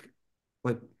Deek,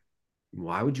 like,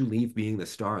 why would you leave being the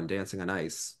star on Dancing on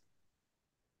Ice?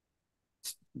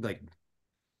 Like,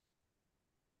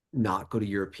 not go to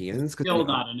Europeans? Still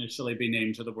not initially be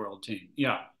named to the world team.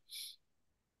 Yeah.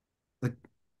 Like,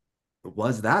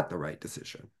 was that the right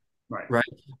decision? Right. Right.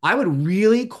 I would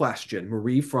really question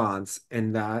Marie-France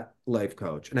and that life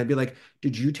coach. And I'd be like,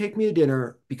 did you take me to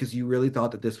dinner because you really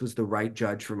thought that this was the right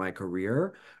judge for my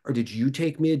career? Or did you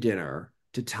take me to dinner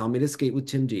to tell me to skate with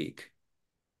Tim Deek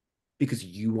because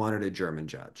you wanted a German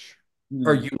judge?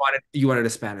 Or you wanted a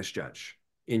Spanish judge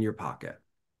in your pocket?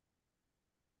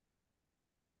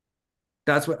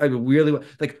 That's what I really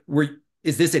like.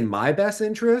 Is this in my best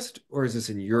interest or is this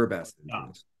in your best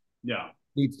interest? Yeah.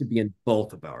 Needs to be in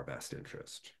both of our best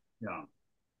interest. Yeah.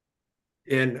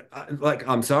 And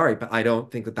I'm sorry, but I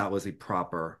don't think that was a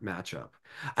proper matchup.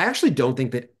 I actually don't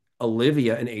think that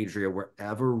Olivia and Adria were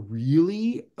ever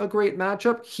really a great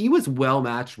matchup. He was well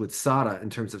matched with Sada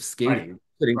in terms of skating,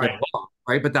 right?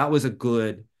 But that was a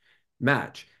good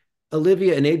match.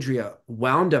 Olivia and Adria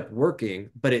wound up working,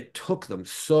 but it took them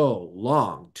so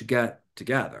long to get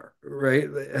together, right?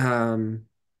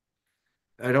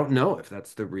 I don't know if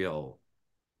that's the real.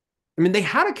 I mean, they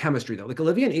had a chemistry though. Like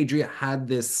Olivia and Adria had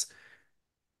this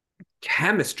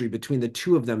chemistry between the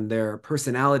two of them. Their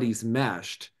personalities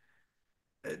meshed.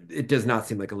 It does not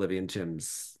seem like Olivia and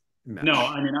Tim's mesh. No,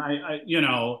 I mean,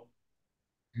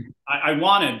 I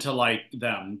wanted to like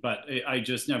them, but I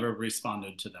just never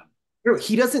responded to them.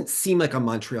 He doesn't seem like a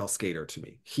Montreal skater to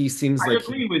me. He seems like I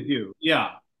agree with you.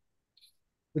 Yeah.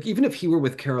 Like even if he were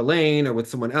with Caroline or with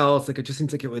someone else, like it just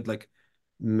seems like it would like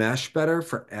mesh better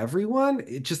for everyone.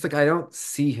 It just like I don't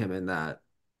see him in that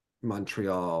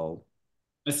Montreal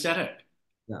aesthetic.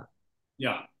 Yeah.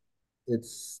 Yeah.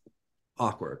 It's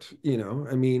awkward,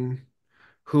 I mean,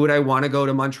 who would I want to go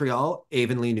to Montreal?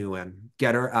 Avonlea Nguyen.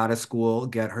 Get her out of school,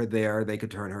 get her there. They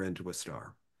could turn her into a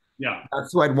star. Yeah.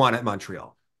 That's who I'd want at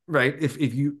Montreal. Right? If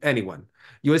anyone,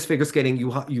 US figure skating,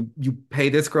 you pay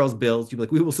this girl's bills, you're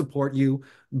like, we will support you,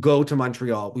 go to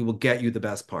Montreal, we will get you the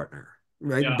best partner.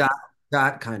 Right? Yeah.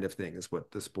 That kind of thing is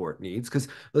what the sport needs. Because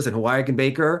listen, Hawayek and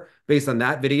Baker, based on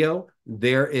that video,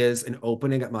 there is an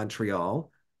opening at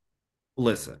Montreal.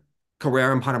 listen,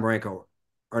 Carrera and Ponomarenko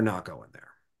are not going there.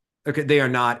 Okay, they are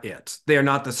not it. They are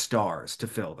not the stars to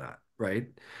fill that, right?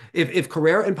 If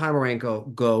Carrera and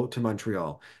Ponomarenko go to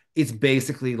Montreal, it's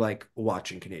basically like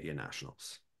watching Canadian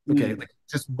nationals. Okay, like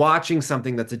just watching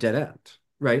something that's a dead end,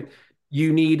 right?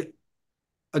 You need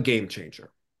a game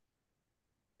changer.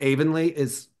 Avonlea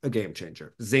is a game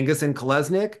changer. Zingis and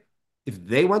Kolesnik, if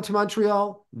they went to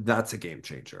Montreal, that's a game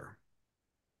changer.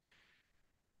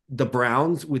 The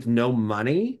Browns with no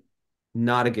money,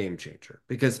 not a game changer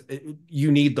because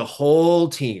you need the whole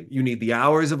team. You need the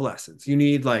hours of lessons. You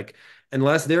need like,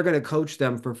 unless they're going to coach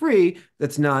them for free,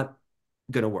 that's not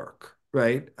going to work,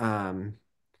 right?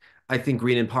 I think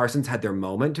Green and Parsons had their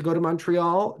moment to go to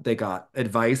Montreal. They got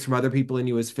advice from other people in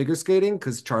US figure skating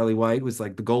because Charlie White was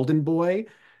like the golden boy.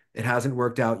 It hasn't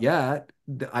worked out yet.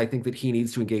 I think that he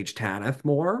needs to engage Tanith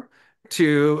more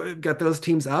to get those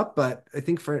teams up. But I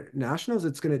think for nationals,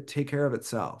 it's going to take care of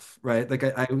itself, right? Like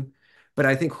but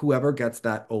I think whoever gets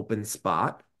that open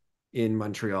spot in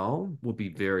Montreal will be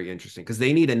very interesting because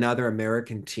they need another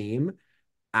American team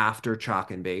after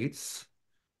Chock and Bates.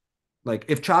 Like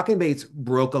if Chock and Bates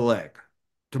broke a leg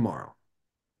tomorrow,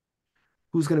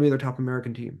 who's going to be their top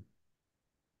American team?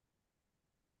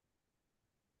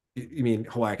 You mean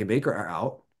Hawayek and Baker are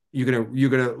out? You're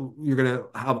gonna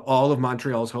have all of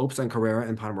Montreal's hopes on Carrera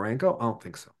and Ponomarenko? I don't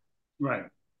think so. Right.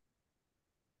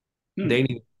 They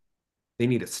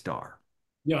need a star.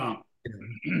 Yeah.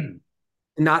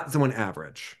 Not someone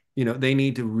average. They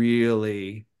need to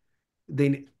really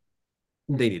they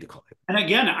need to call it. And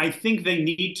again, I think they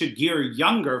need to gear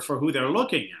younger for who they're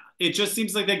looking at. It just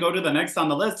seems like they go to the next on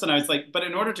the list, and I was like, but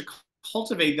in order to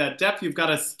cultivate that depth, you've got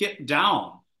to skip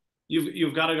down.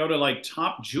 You've got to go to like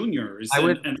top juniors.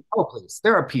 Please.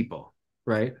 There are people,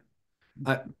 right?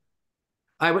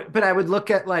 I would look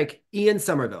at like Ian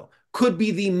Somerville, could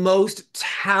be the most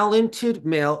talented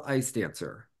male ice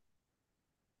dancer.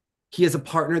 He has a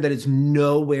partner that is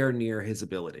nowhere near his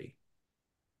ability.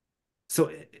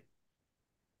 So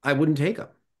I wouldn't take him.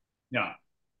 Yeah.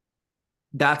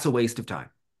 That's a waste of time.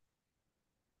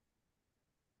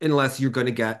 Unless you're going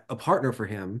to get a partner for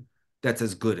him that's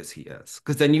as good as he is.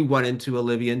 Because then you run into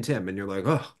Olivia and Tim and you're like,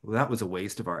 oh, well, that was a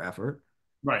waste of our effort.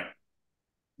 Right.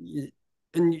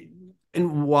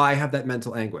 And why have that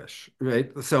mental anguish,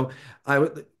 right? So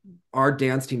our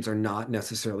dance teams are not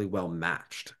necessarily well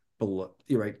matched,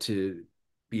 right, to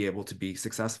be able to be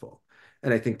successful.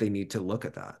 And I think they need to look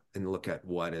at that and look at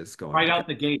what is going right out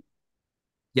the gate.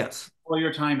 Yes. All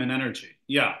your time and energy.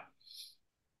 Yeah.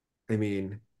 I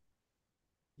mean,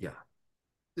 yeah.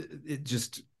 It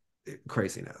just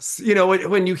craziness.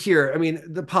 When you hear, I mean,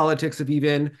 the politics of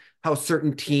even how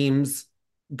certain teams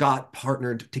got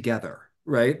partnered together,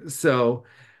 right? So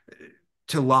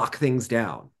to lock things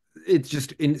down, it's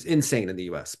just insane in the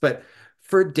US. But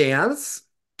for dance,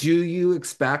 do you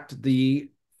expect the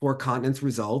Four Continents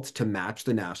results to match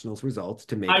the Nationals results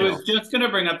to make I was just going to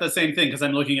bring up the same thing because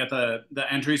I'm looking at the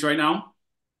entries right now.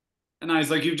 And I was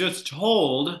like, you've just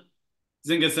told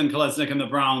Zingis and Kolesnik and the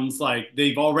Browns, like,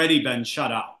 they've already been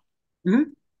shut out.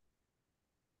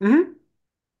 Mm-hmm. Mm-hmm.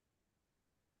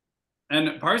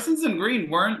 And Parsons and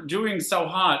Green weren't doing so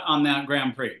hot on that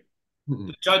Grand Prix. Mm-hmm.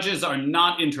 The judges are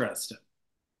not interested.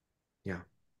 Yeah.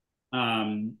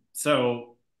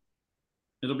 So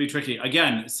it'll be tricky.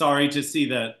 Again, sorry to see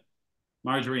that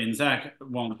Marjorie and Zach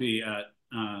won't be at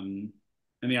in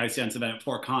the ice dance event at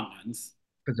Four Continents.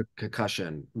 Because of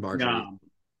concussion, Marjorie. Yeah.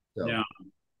 So. Yeah.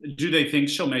 Do they think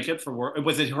she'll make it for work?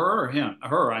 Was it her or him?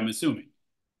 Her, I'm assuming.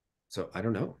 So I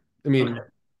don't know. I mean,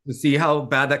 to see how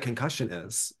bad that concussion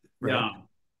is. Right? Yeah.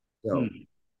 So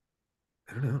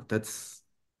I don't know. That's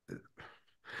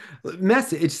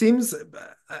messy. It seems.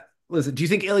 Listen, do you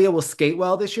think Ilia will skate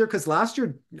well this year? Because last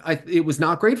year, it was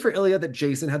not great for Ilia that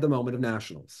Jason had the moment of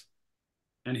nationals.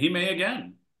 And he may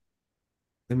again.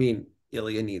 I mean,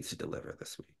 Ilia needs to deliver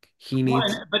this week. He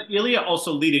needs. But Ilia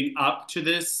also leading up to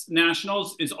this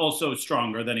nationals is also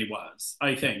stronger than he was,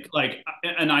 I think.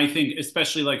 And I think,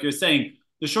 especially like you're saying,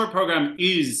 the short program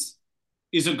is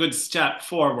a good step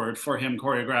forward for him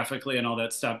choreographically and all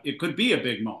that stuff. It could be a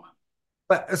big moment.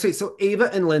 But okay, so Ava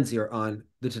and Lindsay are on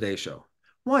the Today Show.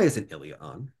 Why isn't Ilia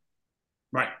on?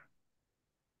 Right.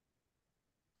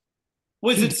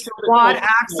 Was it quad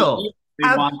axel?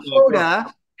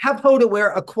 Have Hoda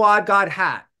wear a quad god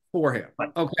hat for him,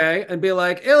 okay? And be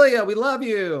like, Ilia, we love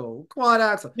you. Quad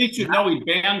axel. He should know he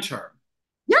banned her.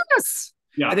 Yes.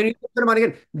 Yeah. And then you put him on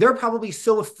again. They're probably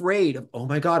so afraid of, oh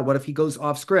my God, what if he goes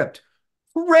off script?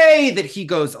 Hooray that he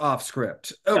goes off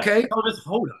script. Okay. So does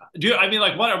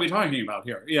Hoda. What are we talking about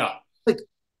here? Yeah. Like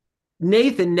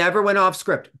Nathan never went off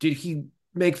script. Did he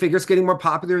make figure skating more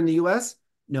popular in the US?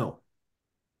 No.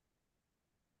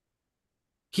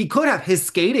 He could have. His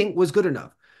skating was good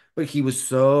enough, but he was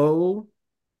so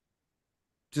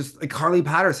just like Carly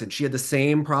Patterson. She had the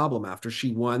same problem after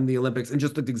she won the Olympics and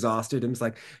just looked exhausted and was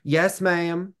like, yes,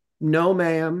 ma'am. No,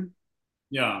 ma'am.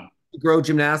 Yeah. Grow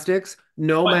gymnastics.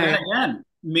 No, But then ma'am. again,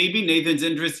 maybe Nathan's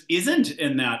interest isn't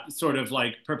in that sort of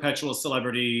like perpetual It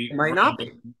celebrity might not be.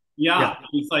 realm. Yeah. Yeah.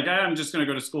 He's like, I'm just going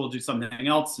to go to school, do something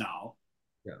else now.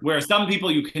 Yeah. Where some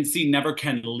people you can see never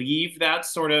can leave that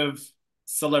sort of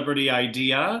celebrity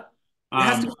idea. It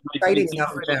has to be I think exciting it's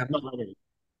enough for them.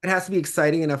 It has to be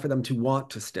exciting enough for them to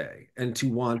want to stay and to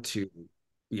want to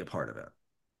be a part of it.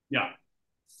 Yeah.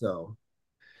 So,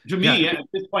 To yeah. me, at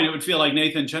this point, it would feel like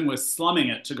Nathan Chen was slumming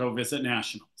it to go visit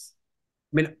nationals.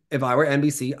 I mean, if I were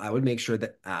NBC, I would make sure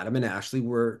that Adam and Ashley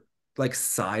were like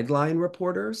sideline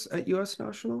reporters at US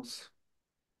Nationals.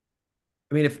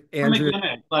 I mean, if Andrew,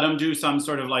 Let him do some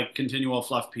sort of like continual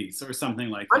fluff piece or something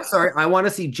like that. I'm sorry, I want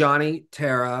to see Johnny,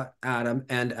 Tara, Adam,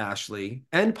 and Ashley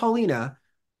and Paulina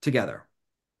together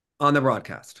on the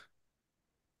broadcast.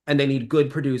 And they need good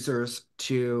producers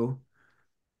to.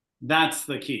 That's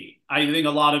the key. I think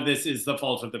a lot of this is the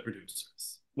fault of the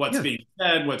producers. What's being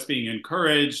said, what's being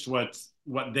encouraged, what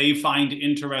they find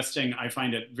interesting, I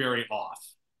find it very off.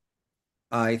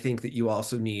 I think that you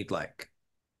also need like,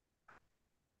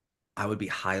 I would be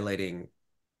highlighting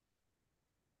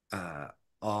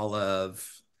all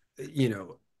of, you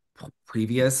know,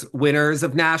 previous winners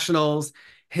of nationals,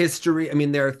 history. I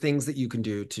mean, there are things that you can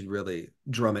do to really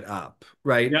drum it up,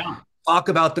 right? Yeah. Talk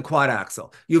about the quad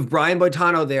axle. You have Brian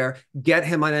Boitano there. Get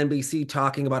him on NBC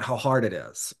talking about how hard it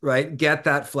is, right? Get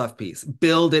that fluff piece.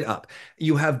 Build it up.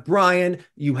 You have Brian,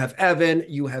 you have Evan,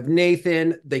 you have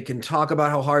Nathan. They can talk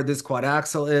about how hard this quad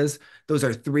axle is. Those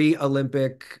are 3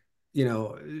 Olympic, you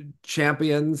know,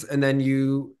 champions. And then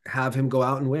you have him go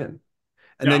out and win.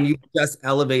 And then you just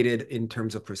elevated in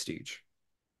terms of prestige.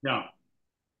 Yeah.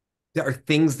 There are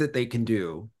things that they can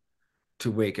do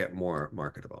to make it more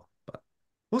marketable.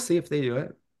 We'll see if they do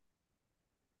it.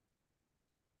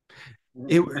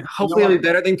 Hopefully it'll be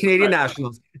better than Canadian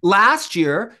Nationals. Last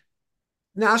year,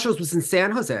 Nationals was in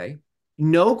San Jose,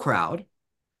 no crowd.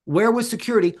 Where was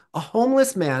security? A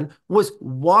homeless man was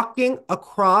walking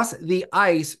across the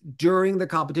ice during the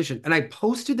competition. And I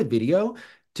posted the video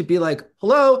to be like,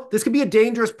 hello, this could be a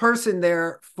dangerous person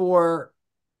there for.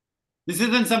 This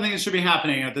isn't something that should be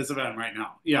happening at this event right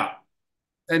now. Yeah.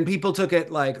 And people took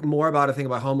it like more about a thing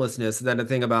about homelessness than a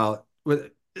thing about at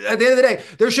the end of the day,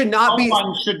 there should not be.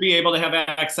 One should be able to have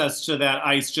access to that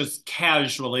ice just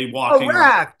casually walking.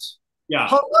 Correct. Yeah.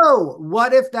 Hello.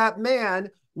 What if that man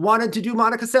wanted to do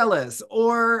Monica Seles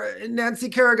or Nancy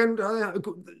Kerrigan?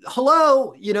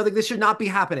 Hello. You know, like, this should not be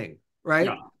happening, right?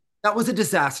 Yeah. That was a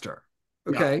disaster.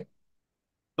 Okay.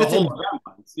 Yeah. The whole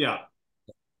event. Yeah.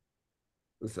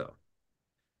 So,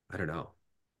 I don't know.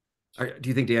 Do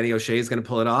you think Danny O'Shea is going to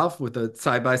pull it off with the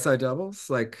side-by-side doubles?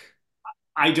 Like,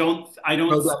 I don't see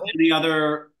any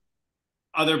other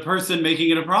person making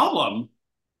it a problem.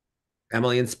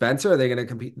 Emily and Spencer, are they going to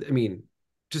compete? I mean,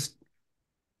 just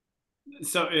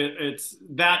so it's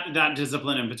that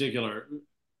discipline in particular.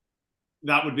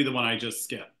 That would be the one I just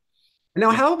skip.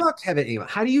 Now, how about Kevin?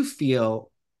 How do you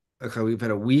feel? Okay, we've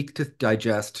had a week to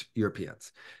digest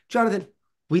Europeans. Jonathan,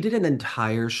 we did an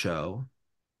entire show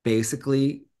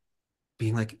basically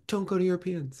being like, don't go to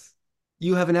Europeans.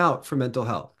 You have an out for mental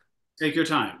health. Take your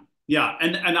time. Yeah.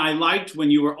 And I liked when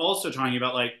you were also talking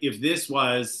about, like, if this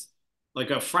was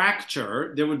like a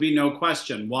fracture, there would be no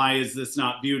question. Why is this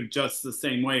not viewed just the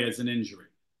same way as an injury?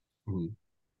 Mm-hmm.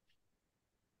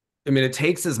 I mean, it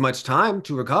takes as much time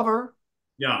to recover.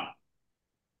 Yeah.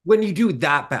 When you do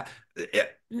that bad,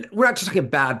 we're not just talking a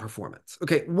bad performance.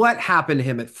 Okay. What happened to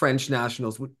him at French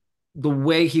Nationals? The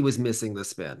way he was missing the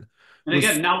spin. And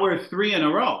again, now we're 3 in a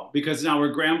row because now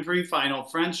we're Grand Prix final,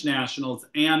 French Nationals,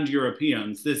 and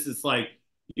Europeans. This is like,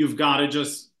 you've got to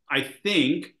just, I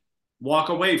think, walk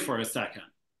away for a second.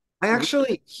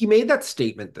 He made that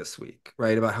statement this week,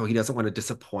 right, about how he doesn't want to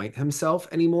disappoint himself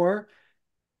anymore.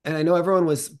 And I know everyone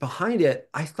was behind it.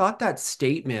 I thought that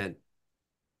statement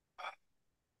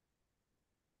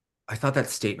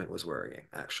was worrying,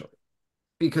 actually.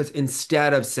 Because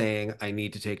instead of saying, I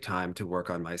need to take time to work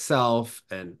on myself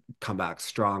and come back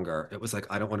stronger, it was like,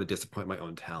 I don't want to disappoint my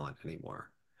own talent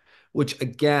anymore. Which,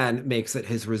 again, makes it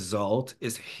his result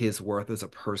is his worth as a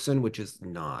person, which is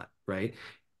not, right?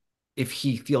 If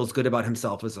he feels good about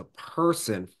himself as a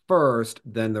person first,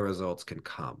 then the results can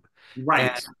come.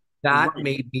 Right. And that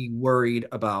made me worried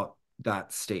about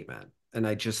that statement. And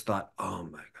I just thought, oh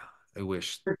my God. I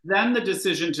wish. Then the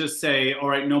decision to say, all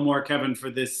right, no more Kevin for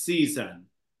this season.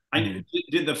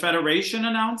 Did the Federation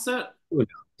announce it? Who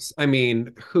knows? I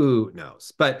mean, who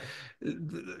knows? But I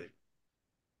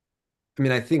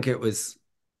mean, I think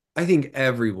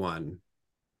everyone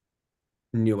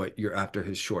knew what you're after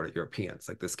his short at Europeans.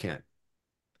 Like, this can't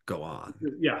go on.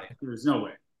 Yeah, there's no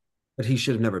way. But he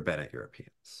should have never been at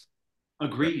Europeans.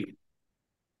 Agreed.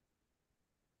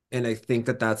 And I think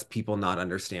that that's people not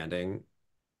understanding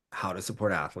how to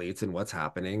support athletes and what's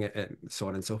happening and so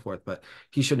on and so forth. But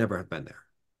he should never have been there.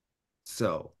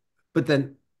 So, but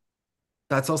then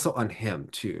that's also on him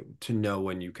too, to know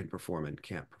when you can perform and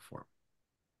can't perform.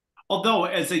 Although,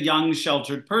 as a young,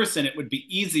 sheltered person, it would be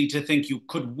easy to think you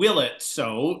could will it.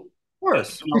 So, of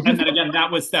course. And then again,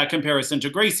 that was that comparison to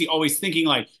Gracie, always thinking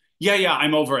like, yeah,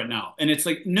 I'm over it now. And it's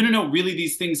like, no, really,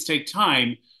 these things take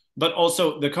time. But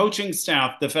also the coaching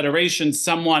staff, the federation,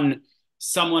 someone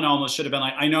almost should have been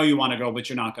like, I know you want to go, but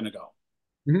you're not going to go.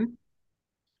 Mm-hmm.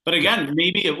 But again,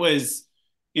 maybe it was,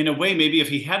 in a way, maybe if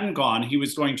he hadn't gone, he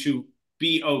was going to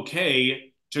be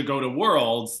okay to go to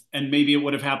Worlds, and maybe it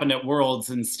would have happened at Worlds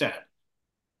instead.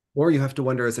 Or you have to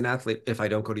wonder as an athlete, if I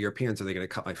don't go to Europeans, are they going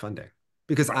to cut my funding?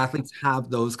 Because athletes have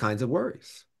those kinds of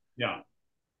worries. Yeah.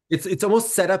 It's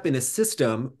almost set up in a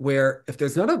system where if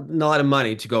there's not a lot of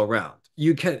money to go around,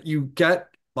 you get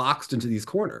boxed into these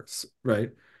corners, right?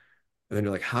 And then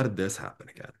you're like, how did this happen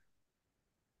again?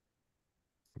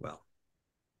 Well,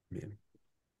 I mean,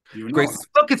 Grace's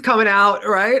book is coming out,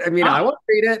 right? I mean, I want to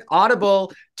read it.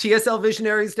 Audible, TSL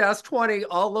Visionaries -20,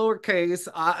 all lowercase.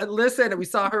 Listen, we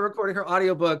saw her recording her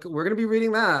audiobook. We're going to be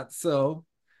reading that. So,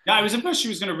 yeah, I was impressed she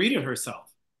was going to read it herself.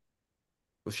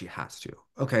 Well, she has to.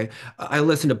 Okay. I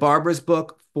listened to Barbara's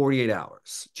book, 48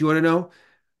 Hours. Do you want to know?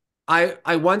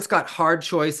 I once got hard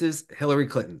choices, Hillary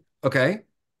Clinton. Okay.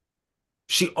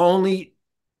 She only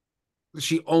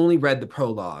read the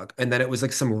prologue, and then it was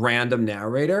like some random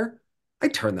narrator. I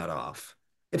turned that off.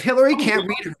 If Hillary can't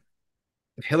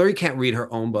read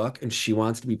her own book and she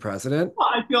wants to be president, well,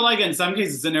 I feel like in some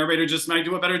cases the narrator just might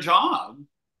do a better job.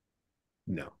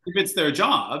 No. If it's their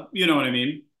job, you know what I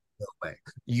mean? No way.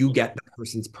 You get the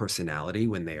person's personality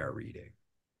when they are reading.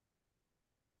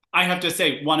 I have to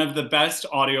say, one of the best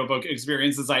audiobook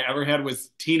experiences I ever had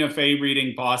was Tina Fey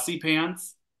reading Bossy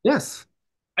Pants. Yes.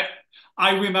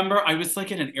 I remember I was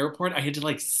like at an airport. I had to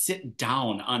like sit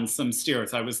down on some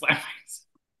stairs. I was laughing.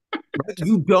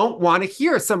 You don't want to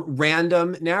hear some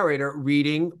random narrator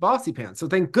reading Bossy Pants. So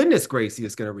thank goodness Gracie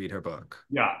is going to read her book.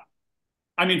 Yeah.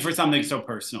 I mean, for something so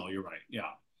personal, you're right. Yeah.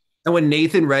 And when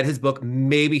Nathan read his book,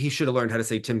 maybe he should have learned how to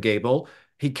say Tim Gable.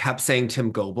 He kept saying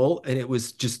Tim Goble, and it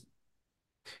was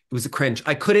a cringe.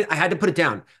 I had to put it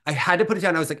down. I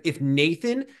was like, if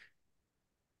Nathan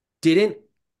didn't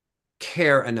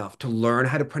care enough to learn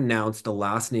how to pronounce the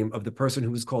last name of the person who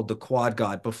was called the Quad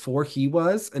God before he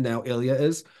was, and now Ilia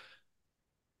is,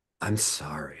 I'm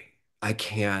sorry. I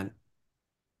can't.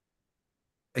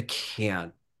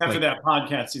 After that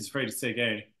podcast, he's afraid to say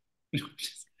gay.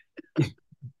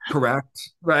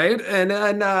 Correct. Right.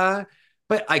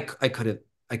 But I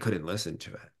couldn't listen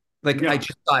to it. Like, yeah. I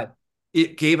just thought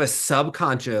it gave a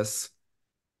subconscious.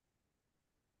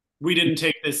 We didn't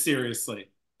take this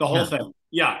seriously. The whole thing.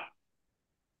 Yeah.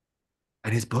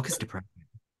 And his book is depressing.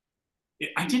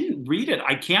 I didn't read it.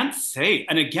 I can't say.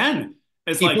 And again,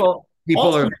 as people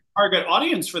are target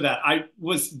audience for that. I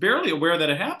was barely aware that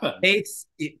it happened.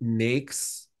 It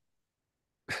makes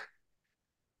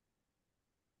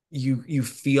you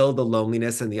feel the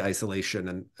loneliness and the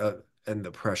isolation and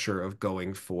the pressure of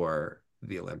going for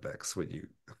the Olympics when you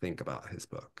think about his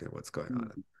book and what's going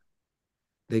on.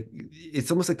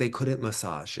 It's almost like they couldn't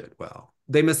massage it well.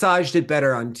 They massaged it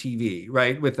better on TV,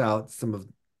 right? Without some of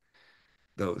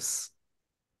those.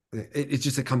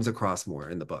 It comes across more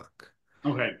in the book.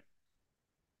 Okay.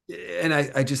 And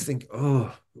I just think,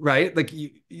 oh, right? Like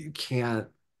you can't.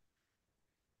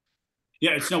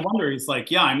 Yeah, it's no wonder he's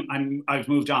like, yeah, I've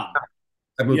moved on.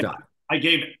 I moved on. I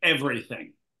gave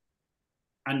everything.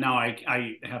 And now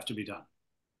I have to be done.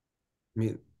 I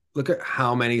mean, look at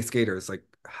how many skaters like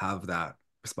have that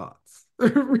response.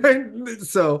 Right?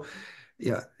 So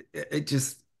yeah,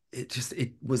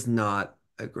 it was not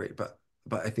a great, but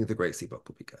I think the Gracie book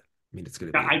will be good. I mean, it's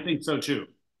gonna be. I think so too.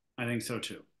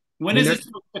 When is it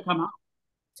supposed to come out?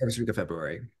 First week of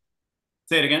February.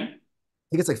 Say it again. I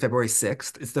think it's like February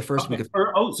 6th. It's the first week of.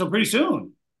 So pretty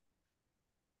soon.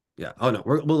 Yeah. Oh no,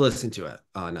 we'll listen to it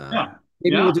on.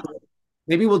 Maybe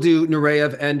maybe we'll do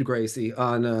Nureyev and Gracie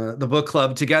on the book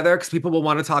club together because people will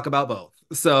want to talk about both.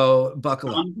 So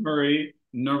buckle up. Murray,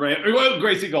 Nureyev,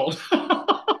 Gracie Gold.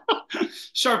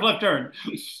 Sharp left turn.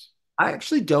 I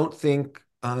actually don't think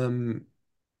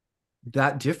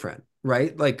that different,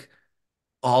 right? Like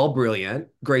all brilliant.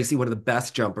 Gracie, one of the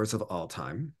best jumpers of all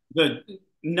time. The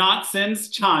not since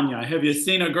Chania have you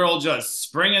seen a girl just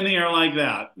spring in the air like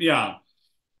that. Yeah.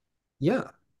 Yeah.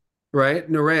 Right?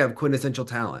 An array of quintessential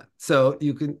talent. So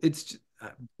you can,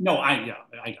 No, yeah,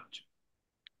 I got you.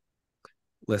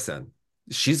 listen,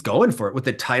 she's going for it. With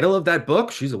the title of that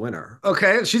book, she's a winner.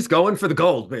 Okay. She's going for the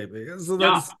gold, baby. So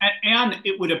Yeah, that's, and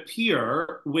it would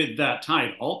appear with that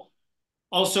title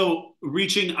also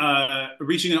reaching an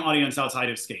audience outside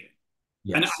of skating.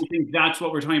 And I yes. think that's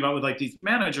what we're talking about with like these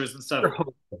managers and stuff.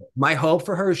 My hope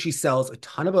for her is she sells a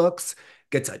ton of books,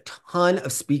 gets a ton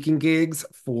of speaking gigs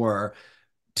for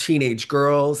teenage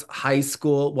girls, high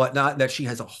school, whatnot, that she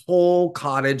has a whole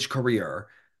cottage career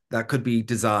that could be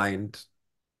designed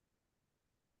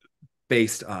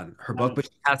based on her book, but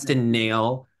she has to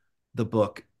nail the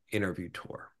book interview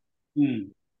tour. Hmm.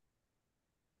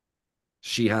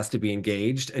 She has to be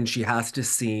engaged and she has to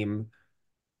seem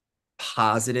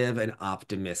positive and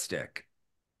optimistic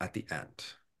at the end.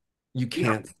 You Yeah.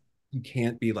 can't you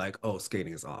can't be like, oh,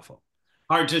 skating is awful.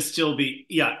 Hard to still be,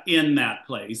 yeah, in that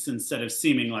place instead of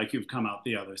seeming like you've come out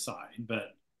the other side.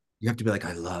 But You have to be like,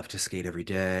 I love to skate every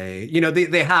day. You know,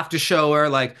 they have to show her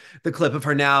like the clip of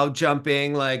her now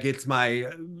jumping, like it's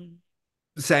my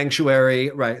sanctuary,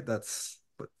 right? That's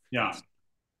yeah,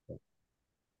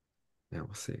 yeah,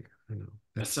 we'll see. I know.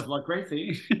 best of luck,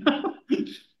 Gracie.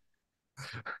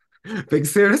 Big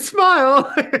serious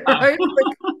smile, right?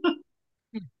 Like,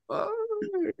 oh,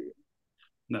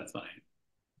 That's fine.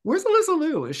 where's Alyssa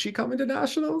Liu? Is she coming to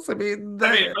nationals? I mean,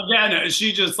 I mean, again,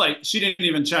 she just like she didn't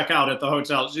even check out at the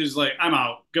hotel. She's like, I'm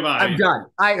out. I'm Goodbye. done.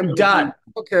 I am done.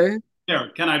 Okay. Here,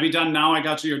 can I be done now? I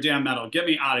got you your damn medal. Get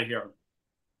me out of here.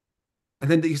 And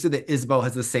then you said that Isabeau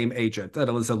has the same agent that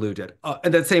Alyssa Liu did,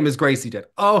 and that same as Gracie did.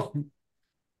 Oh,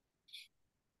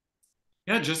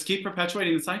 Yeah, just keep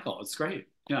perpetuating the cycle. It's great.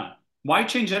 Yeah. Why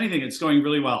change anything? It's going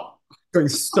really well. doing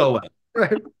so well.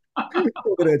 Right.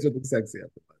 We're gonna answer the sexy.